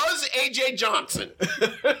 It was AJ Johnson.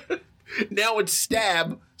 Now it's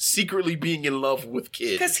Stab secretly being in love with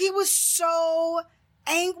Kid. Because he was so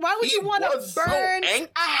angry. Why would you want to burn a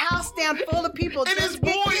house down full of people? And his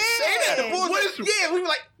boys say that. We were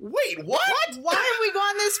like, wait, what? Why have we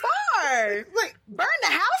gone this far? Like, burn the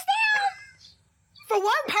house down? For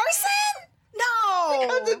one person? No.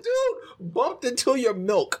 Because the dude bumped into your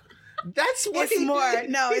milk. That's what it's he more. did.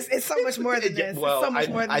 No, it's so much more than this. Well, it's so much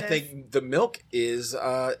more than I this. think the milk is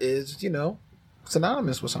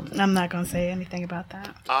synonymous with something. I'm not going to say anything about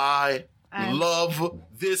that. I love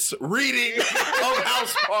this reading of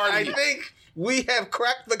House Party. I think we have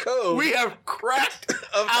cracked the code. We have cracked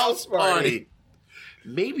of House Party.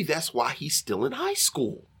 Maybe that's why he's still in high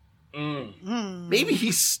school. Maybe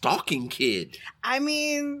he's stalking Kid. I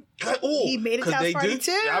mean, he made it to House Party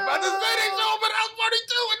too. I'm about to say they show up at House Party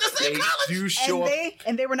too at the same college. Do show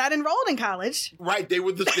and they were not enrolled in college. Right, they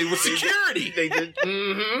were security. They did.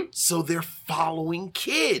 So they're following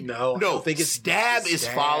Kid. No, I think it's Stab is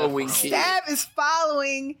following Kid. Stab is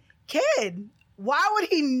following Kid. Why would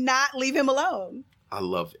he not leave him alone? I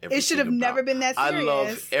love everything. It should have never been that serious. I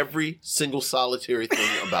love every single solitary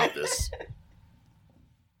thing about this.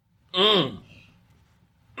 Oh,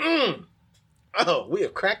 we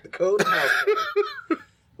have cracked the code of House Party.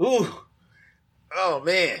 Ooh. Oh,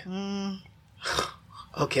 man.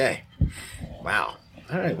 Okay. Wow.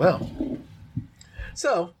 All right, well.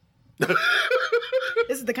 So. This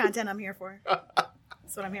is the content I'm here for.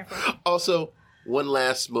 That's what I'm here for. Also, one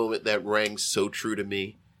last moment that rang so true to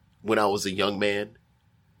me when I was a young man.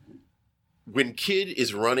 When Kid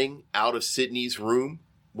is running out of Sydney's room,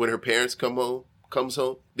 when her parents come home,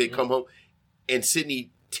 and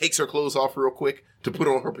Sydney takes her clothes off real quick to put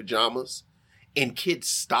on her pajamas, and Kid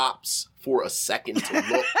stops for a second to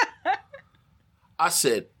look. I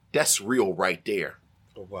said, that's real right there.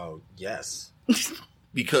 Well, yes.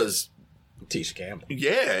 Because Tisha Campbell.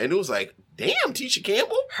 Yeah, and it was like, damn, Tisha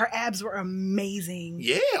Campbell. Her abs were amazing.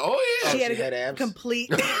 Yeah, She had abs.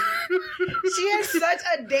 Complete. She had such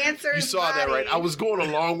a dancer's You saw that, right? I was going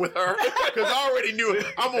along with her because I already knew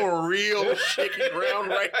I'm on real shaky ground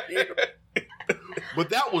right here.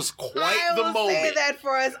 But that was quite the moment. I will say that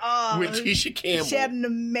for us all. With Tisha Campbell. She had an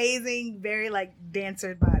amazing, very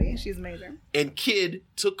dancer body. She's amazing. And Kid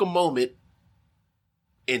took a moment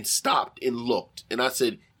and stopped and looked, and I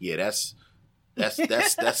said, "Yeah, that's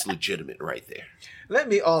legitimate right there." Let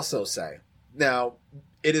me also say, now,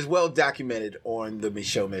 it is well documented on the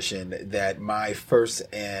Micheaux Mission that my first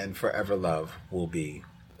and forever love will be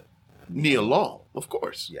Nia Long, of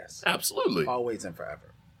course. Yes. Absolutely. Always and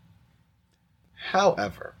forever.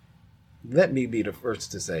 However, let me be the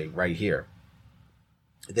first to say right here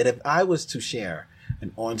that if I was to share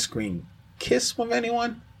an on-screen kiss with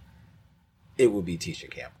anyone, it would be Tisha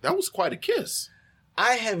Campbell. That was quite a kiss.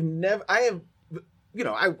 I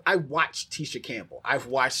watched Tisha Campbell. I've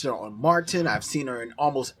watched her on Martin. I've seen her in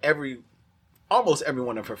almost every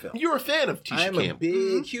one of her films. You're a fan of Tisha Campbell. I am a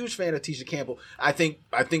big, huge fan of Tisha Campbell. I think,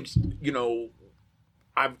 I've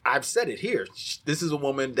said it here. This is a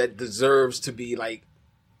woman that deserves to be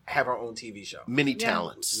have her own TV show. Many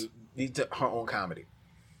talents. Needs her own comedy.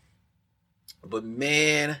 But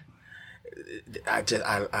man, I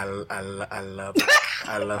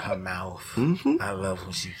love her mouth. Mm-hmm. I love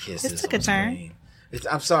when she kisses. It took a turn.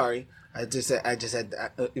 I'm sorry. I just had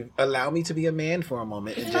allow me to be a man for a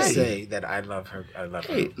moment and just say that I love her. I love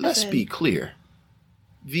her. Hey, let's be clear.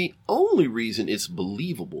 The only reason it's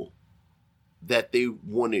believable that they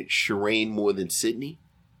wanted Shireen more than Sydney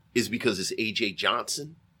is because it's AJ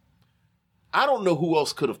Johnson. I don't know who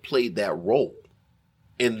else could have played that role,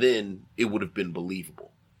 and then it would have been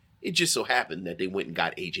believable. It just so happened that they went and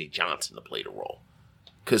got AJ Johnson to play the role.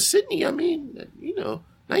 Because Sydney,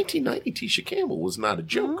 1990 Tisha Campbell was not a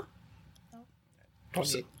joke.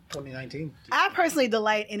 2019. I personally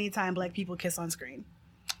delight anytime black people kiss on screen.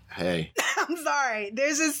 Hey. I'm sorry.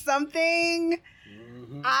 There's just something.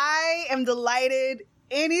 I am delighted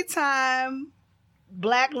anytime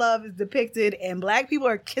black love is depicted and black people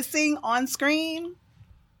are kissing on screen.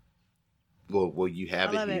 Well, you have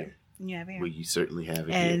I it love here. it. You have it here. Well, you certainly have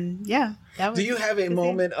it And yeah, that was. Do you have a good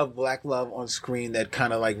moment of black love on screen that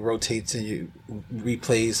kind of like rotates and you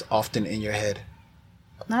replays often in your head?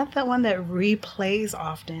 Not the one that replays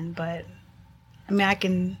often, but I mean, I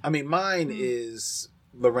can. I mean, mine is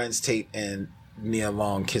Lorenz Tate and Nia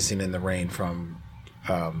Long kissing in the rain from,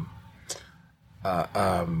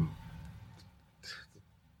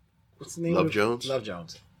 what's the name? Love of Jones? Love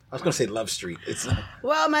Jones. I was going to say Love Street. It's not.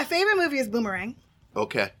 Well, my favorite movie is Boomerang.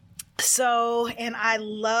 Okay. So, and I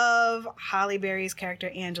love Halle Berry's character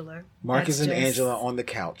Angela. Marcus That's and just- Angela on the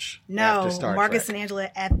couch. No, after Star Marcus Trek. and Angela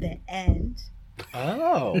at the end.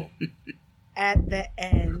 Oh. At the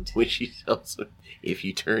end. When she tells him, if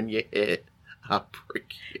you turn your head, I'll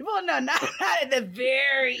break you. Well, no, not at the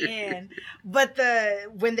very end, but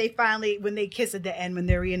when they kiss at the end, when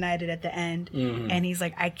they're reunited at the end, and he's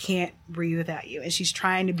like, "I can't breathe without you," and she's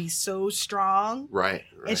trying to be so strong, Right.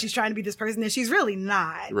 and she's trying to be this person that she's really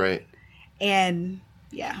not, Right. and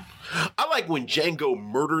yeah, I like when Django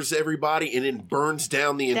murders everybody and then burns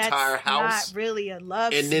down the that's entire house. not really a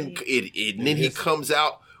love And then scene. and then he comes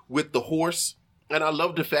out with the horse. And I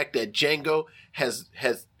love the fact that Django has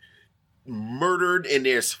murdered and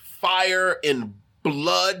there's fire and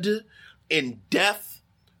blood and death.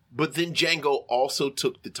 But then Django also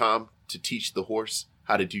took the time to teach the horse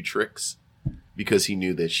how to do tricks because he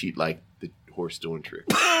knew that she'd like the horse doing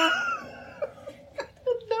tricks.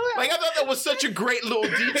 Like, I thought that was such a great little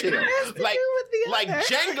detail. Like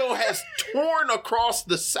Django has torn across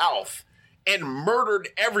the South and murdered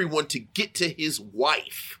everyone to get to his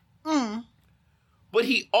wife. But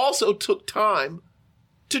he also took time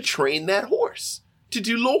to train that horse to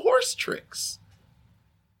do little horse tricks.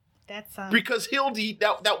 That's Because Hildy,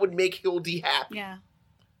 that would make Hildy happy. yeah,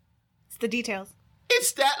 it's the details.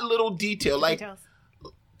 It's that little detail. Like, Details.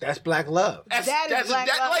 That's black love. That is black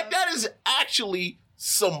love. Like, that is actually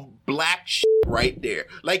some black shit right there.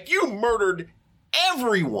 Like, you murdered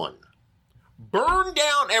everyone, burned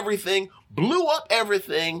down everything, blew up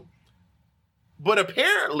everything, but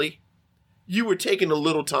apparently you were taking a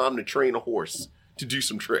little time to train a horse to do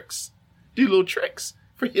some tricks. Do little tricks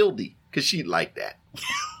for Hildy, because she'd like that.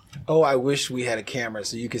 Oh, I wish we had a camera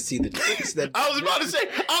so you could see the tricks that I was about to say,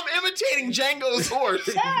 I'm imitating Django's horse.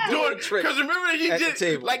 Doing tricks because remember he at the did,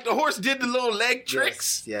 table. like the horse did the little leg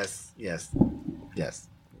tricks. Yes.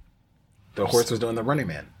 The horse was doing the Running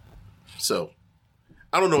Man. So,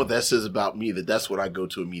 I don't know what that says about me, that's what I go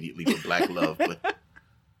to immediately with black love, but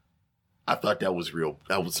I thought that was real.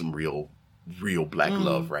 That was some real black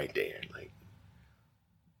love right there. Like,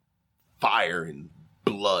 fire and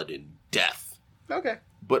blood and death. Okay.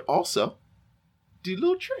 But also, do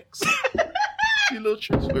little tricks. Do little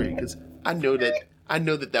tricks for you, because I know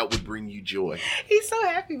that would bring you joy. He's so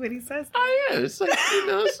happy when he says that. Oh yeah, it's like, you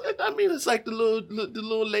know, it's like the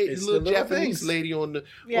little lady, It's the little the little Japanese things. lady on the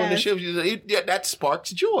Yes. ship. That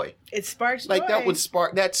sparks joy. It sparks Like joy. that would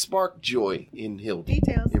spark joy in Hilda.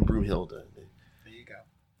 Details. In Broomhilda. There you go.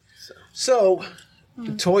 So,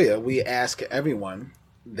 Toya, we ask everyone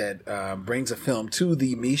that brings a film to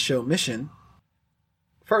the Me Show mission.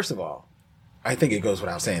 First of all, I think it goes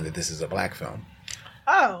without saying that this is a black film.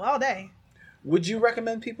 Oh, all day. Would you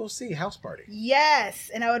recommend people see House Party? Yes,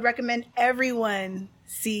 and I would recommend everyone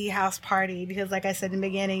see House Party because, like I said in the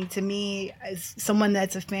beginning, to me, as someone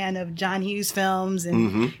that's a fan of John Hughes films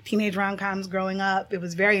and teenage rom-coms growing up, it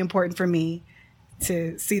was very important for me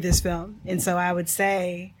to see this film. And so I would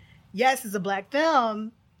say, yes, it's a black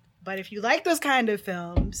film, but if you like those kind of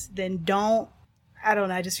films, then I don't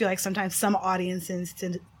know, I just feel like sometimes some audiences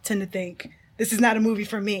tend to think, this is not a movie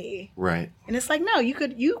for me. Right. And it's like, no,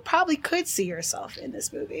 you probably could see yourself in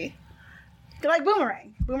this movie. Like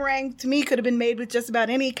Boomerang. Boomerang, to me, could have been made with just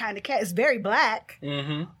about any kind of cast. It's very black,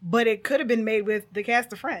 but it could have been made with the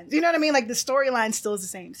cast of Friends. You know what I mean? Like, the storyline still is the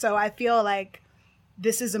same. So I feel like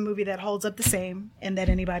this is a movie that holds up the same and that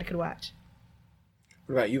anybody could watch.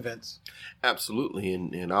 What about you, Vince? Absolutely.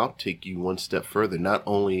 And I'll take you one step further. Not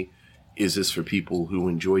only is this for people who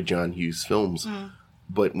enjoy John Hughes films,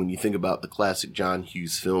 but when you think about the classic John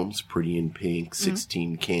Hughes films, Pretty in Pink,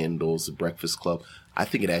 16 Candles, The Breakfast Club, I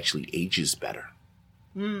think it actually ages better.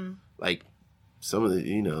 Like, some of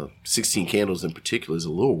the, 16 Candles in particular is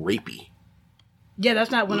a little rapey. Yeah,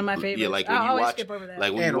 that's not one of my favorites. Yeah, like when I you always watch, skip over that.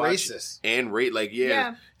 like when And you watch, racist. and like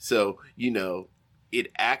Yeah. So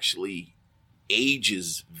it actually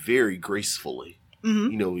ages very gracefully.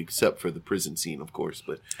 Mm-hmm. You know, except for the prison scene, of course.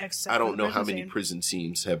 But Except I for don't the know how prison many scene. prison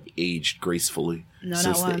scenes have aged gracefully No,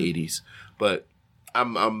 since not the one. 80s. But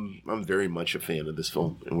I'm very much a fan of this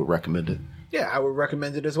film and would recommend it. Yeah, I would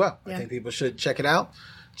recommend it as well. I Yeah. think people should check it out.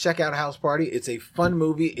 Check out House Party. It's a fun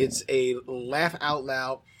movie. It's a laugh out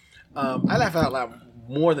loud. I laugh out loud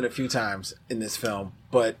more than a few times in this film,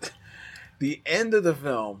 but the end of the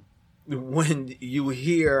film, when you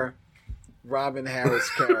hear Robin Harris'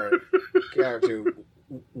 character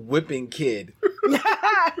whipping Kid,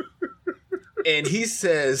 and he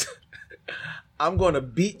says, "I'm going to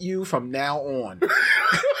beat you from now on."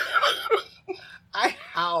 I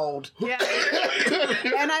howled. Yeah.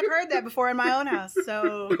 And I've heard that before in my own house.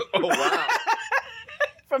 So Oh wow!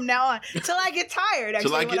 from now on, till I get tired.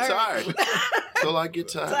 Till I actually, get what heard. tired. Till I get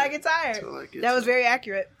tired. Till I get tired. Till I get That was tired. very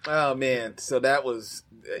accurate. Oh man, so that was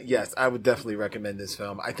yes, I would definitely recommend this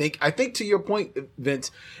film. I think to your point,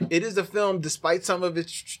 Vince, it is a film, despite some of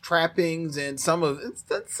its trappings and some of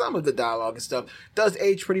the dialogue and stuff, does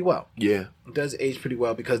age pretty well. Yeah. It does age pretty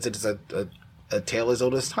well because it's a tale as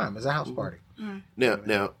old as time. It's a house party.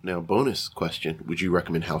 Now, bonus question. Would you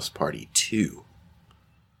recommend House Party 2?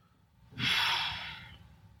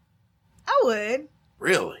 I would.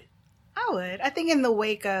 Really? I would. I think in the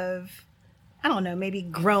wake of, I don't know, maybe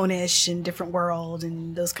Grownish and Different World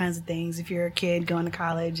and those kinds of things. If you're a kid going to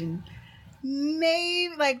college and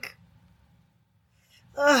maybe like,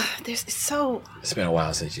 it's so, It's been a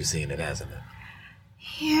while since you've seen it, hasn't it?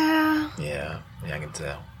 yeah, Yeah, I can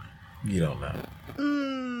tell. You don't know.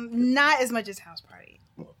 not as much as House Party.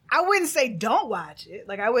 I wouldn't say don't watch it.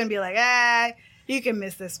 Like I wouldn't be like, you can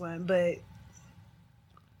miss this one, but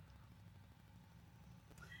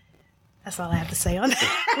that's all I have to say on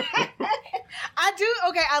that.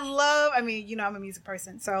 I mean, you know, I'm a music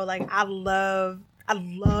person, so like I love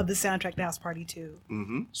the soundtrack to House Party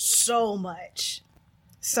 2 so much.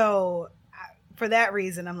 So for that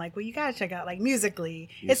reason, I'm like, well, you gotta check out like musically.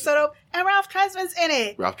 It's so dope, and Ralph Tresvant's in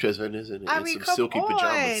it. Ralph Tresvant is in it. I And mean, some come silky on,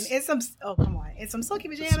 pajamas. it's some. Oh, come on, it's some silky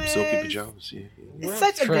pajamas. Some silky pajamas, yeah. It's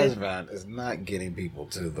such a good. Tresvant is not getting people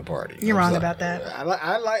to the party. You're I'm wrong sorry. about that.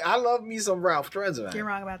 I love me some Ralph Tresvant. You're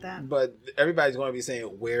wrong about that. But everybody's going to be saying,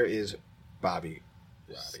 "Where is Bobby?"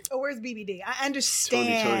 Robbie? Oh, where's BBD? I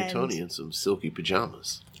understand. Tony in some silky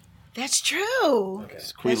pajamas. That's true. Okay.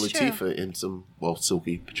 It's Queen That's true. Latifah in some,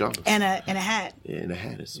 silky pajamas. And a hat. Yeah, and a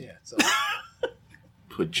hat. It's Yeah. So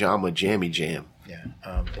pajama jammy jam. yeah.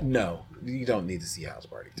 No, you don't need to see House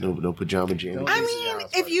Party. No pajama jammy Don't- jam. I House mean,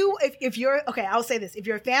 Party. if you're okay, I'll say this: if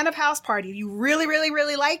you're a fan of House Party, if you really, really,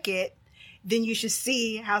 really like it, then you should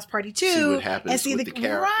see House Party 2 See what happens and see with the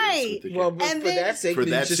characters. right. With the Well, characters. but And for then- that sake, For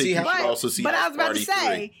then that you should sake, see you House should Right. also see But I House was about Party to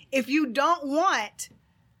say, 3. if you don't want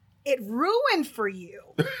it ruined for you,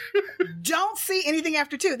 don't see anything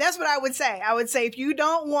after 2. That's what I would say. I would say if you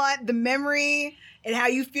don't want the memory and how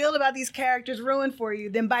you feel about these characters ruined for you,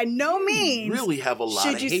 then by no means really have a lot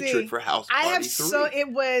should of you hatred see. for House I Party have 3.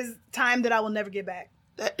 it was time that I will never get back.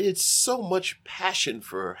 It's so much passion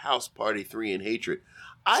for House Party 3 and hatred.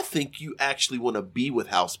 I think you actually want to be with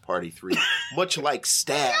House Party 3, much like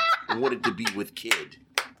Stab wanted to be with Kid.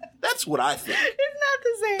 That's what I think. It's not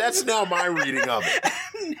the same. That's now my reading of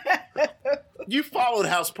it. You followed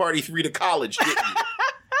House Party 3 to college, didn't you?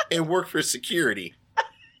 And worked for security.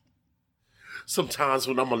 Sometimes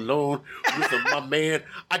when I'm alone with my man,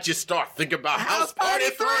 I just start thinking about House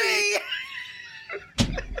Party 3.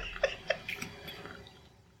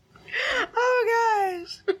 Oh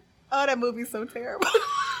gosh. Oh, that movie's so terrible.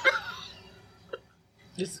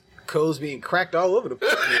 Just codes being cracked all over the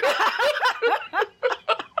place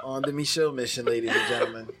on the Michelle mission, ladies and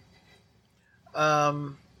gentlemen.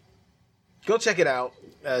 Go check it out.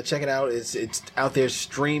 Check it out. It's out there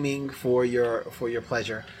streaming for your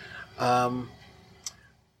pleasure.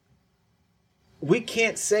 We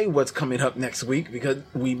can't say what's coming up next week because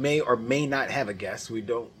we may or may not have a guest. We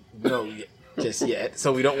don't know just yet,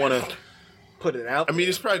 so we don't want to put it out. I mean,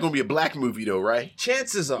 it's probably going to be a black movie, though, right?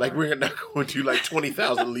 chances are, Like, we're not going to do,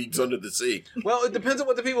 20,000 Leagues Under the Sea. well, it depends on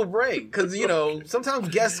what the people bring, because sometimes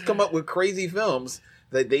guests come up with crazy films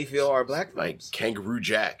that they feel are black Like films. Kangaroo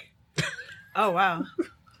Jack. Oh wow.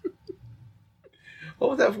 What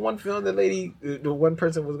was that one film the lady, the one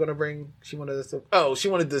person was going to bring? She wanted us to. Oh, she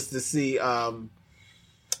wanted us to see. What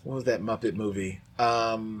was that Muppet movie?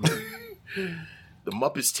 The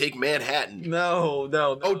Muppets Take Manhattan. No.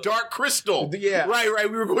 Oh, Dark Crystal. Yeah. Right.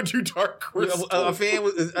 We were going to do Dark Crystal. A fan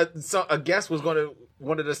was a guest was going to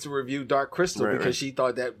wanted us to review Dark Crystal Right, because right. she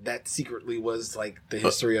thought that secretly was like the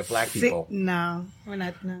history of black people. No, we're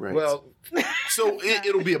not. No. Right. Well, So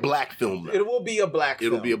it'll be a black film. Though. it will be a black film.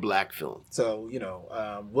 It'll be a black film. So,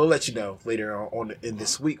 we'll let you know later on in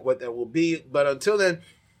this week what that will be. But until then,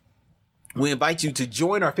 we invite you to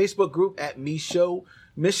join our Facebook group at Micheaux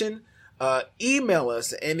Mission. Email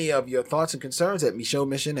us any of your thoughts and concerns at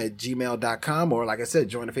micheauxmission@gmail.com. Or, like I said,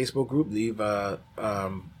 join the Facebook group. Leave a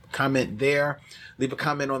comment there. Leave a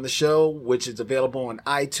comment on the show, which is available on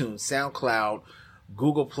iTunes, SoundCloud,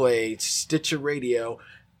 Google Play, Stitcher Radio,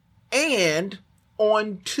 and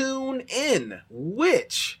on TuneIn,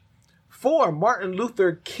 which for Martin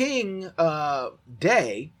Luther King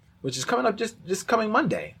Day, which is coming up just coming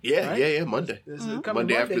Monday. Yeah, right? yeah, Monday. This is coming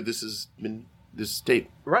Monday after this is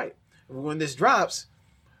taped. Right. When this drops,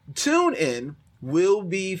 TuneIn will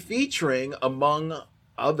be featuring, among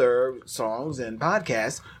other songs and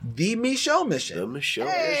podcasts, The Micheaux Mission. The Micheaux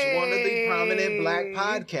It's one of the prominent black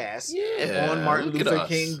podcasts on Martin look at Luther us.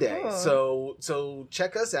 King Day. So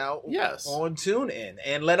check us out Yes. on TuneIn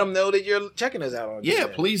and let them know that you're checking us out on Yeah,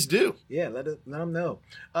 TuneIn. please do. Yeah, let them know.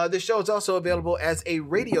 This show is also available as a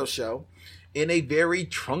radio show in a very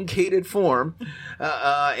truncated form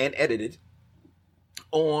and edited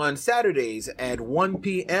on Saturdays at 1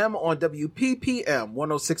 p.m. on WPPM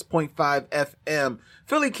 106.5 FM,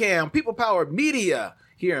 Philly Cam, People Power Media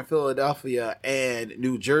here in Philadelphia and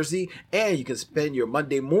New Jersey. And you can spend your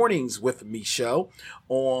Monday mornings with Micheaux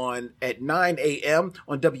at 9 a.m.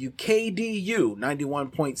 on WKDU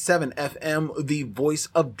 91.7 FM, the voice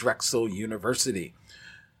of Drexel University.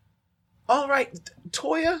 All right,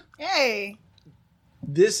 Toya, Hey.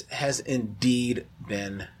 this has indeed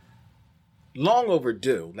been long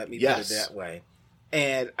overdue, let me put Yes. it that way,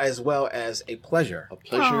 and as well as a pleasure. A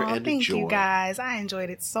pleasure Aw, and a thank joy. you guys. I enjoyed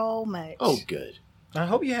it so much. Oh, good. I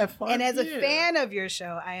hope you have fun. And as a Yeah. fan of your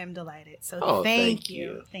show, I am delighted. So Oh, thank thank you.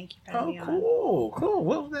 you. Thank you for having me on. cool.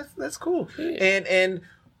 Well, that's cool. Yeah. And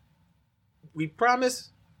we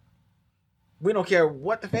promise we don't care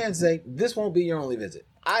what the fans say. This won't be your only visit.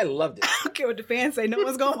 I loved it. I don't care what the fans say. No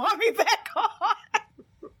one's going to want me back on.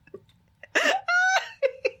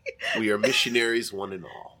 We are missionaries, one and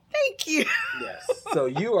all. Thank you. Yes. So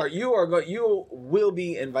you will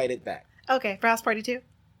be invited back. Okay, for House Party 2?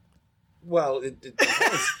 Well, it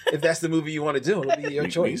depends. If that's the movie you want to do, it'll be your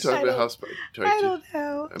You choice. talk I about don't- House Party. I don't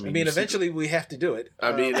know. I mean, eventually we have to do it.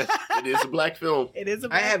 I mean, it is a black film. It is a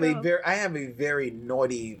I have black film. I have a very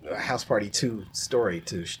naughty House Party 2 story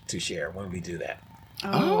to share when we do that.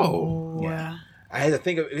 Oh. Yeah. I had to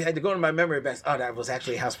think of it, had to go to my memory banks. Oh, that was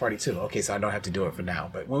actually House Party 2. Okay, so I don't have to do it for now.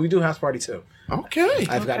 But when we do House Party 2, Okay.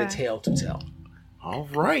 I've got a Okay. tale to tell. All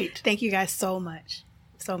right. Thank you guys so much.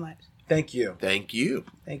 So much. Thank you. Thank you.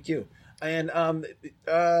 Thank you. And and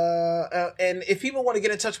if people want to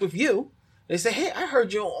get in touch with you, they say, "Hey, I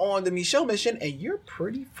heard you on the Micheaux Mission, and you're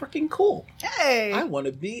pretty freaking cool. Hey. I want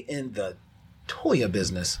to be in the Toya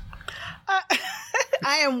business."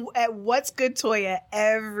 I am at What's Good Toya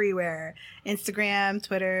everywhere. Instagram,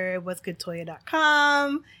 Twitter,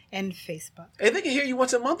 what'sgoodtoya.com, and Facebook. And they can hear you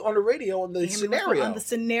once a month on the radio on the Scenario. On the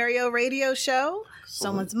Scenario radio show.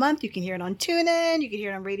 Someone's Month. You can hear it on TuneIn. You can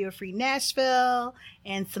hear it on Radio Free Nashville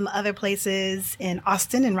and some other places in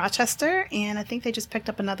Austin and Rochester. And I think they just picked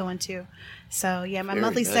up another one too. So yeah, my Very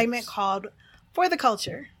monthly nice. segment called For the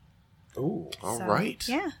Culture. Ooh. All So, right.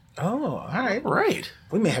 Yeah. Oh, all right. All right.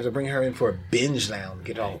 We may have to bring her in for a binge now and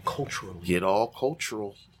get all cultural. Get all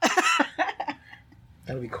cultural.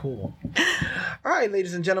 That'll be cool. All right,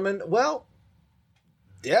 ladies and gentlemen. Well,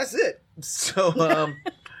 that's it. So,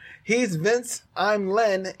 he's Vince. I'm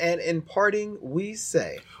Len. And in parting, we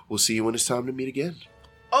say. We'll see you when it's time to meet again.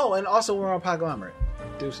 Oh, and also we're on Podglomerate.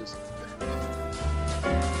 Deuces.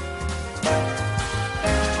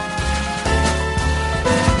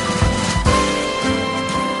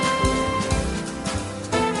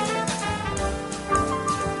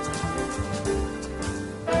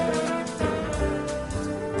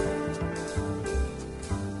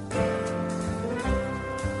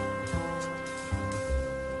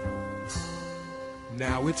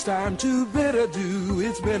 Now it's time to bid adieu.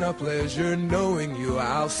 It's been a pleasure knowing you.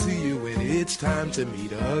 I'll see you when it's time to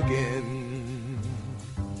meet again.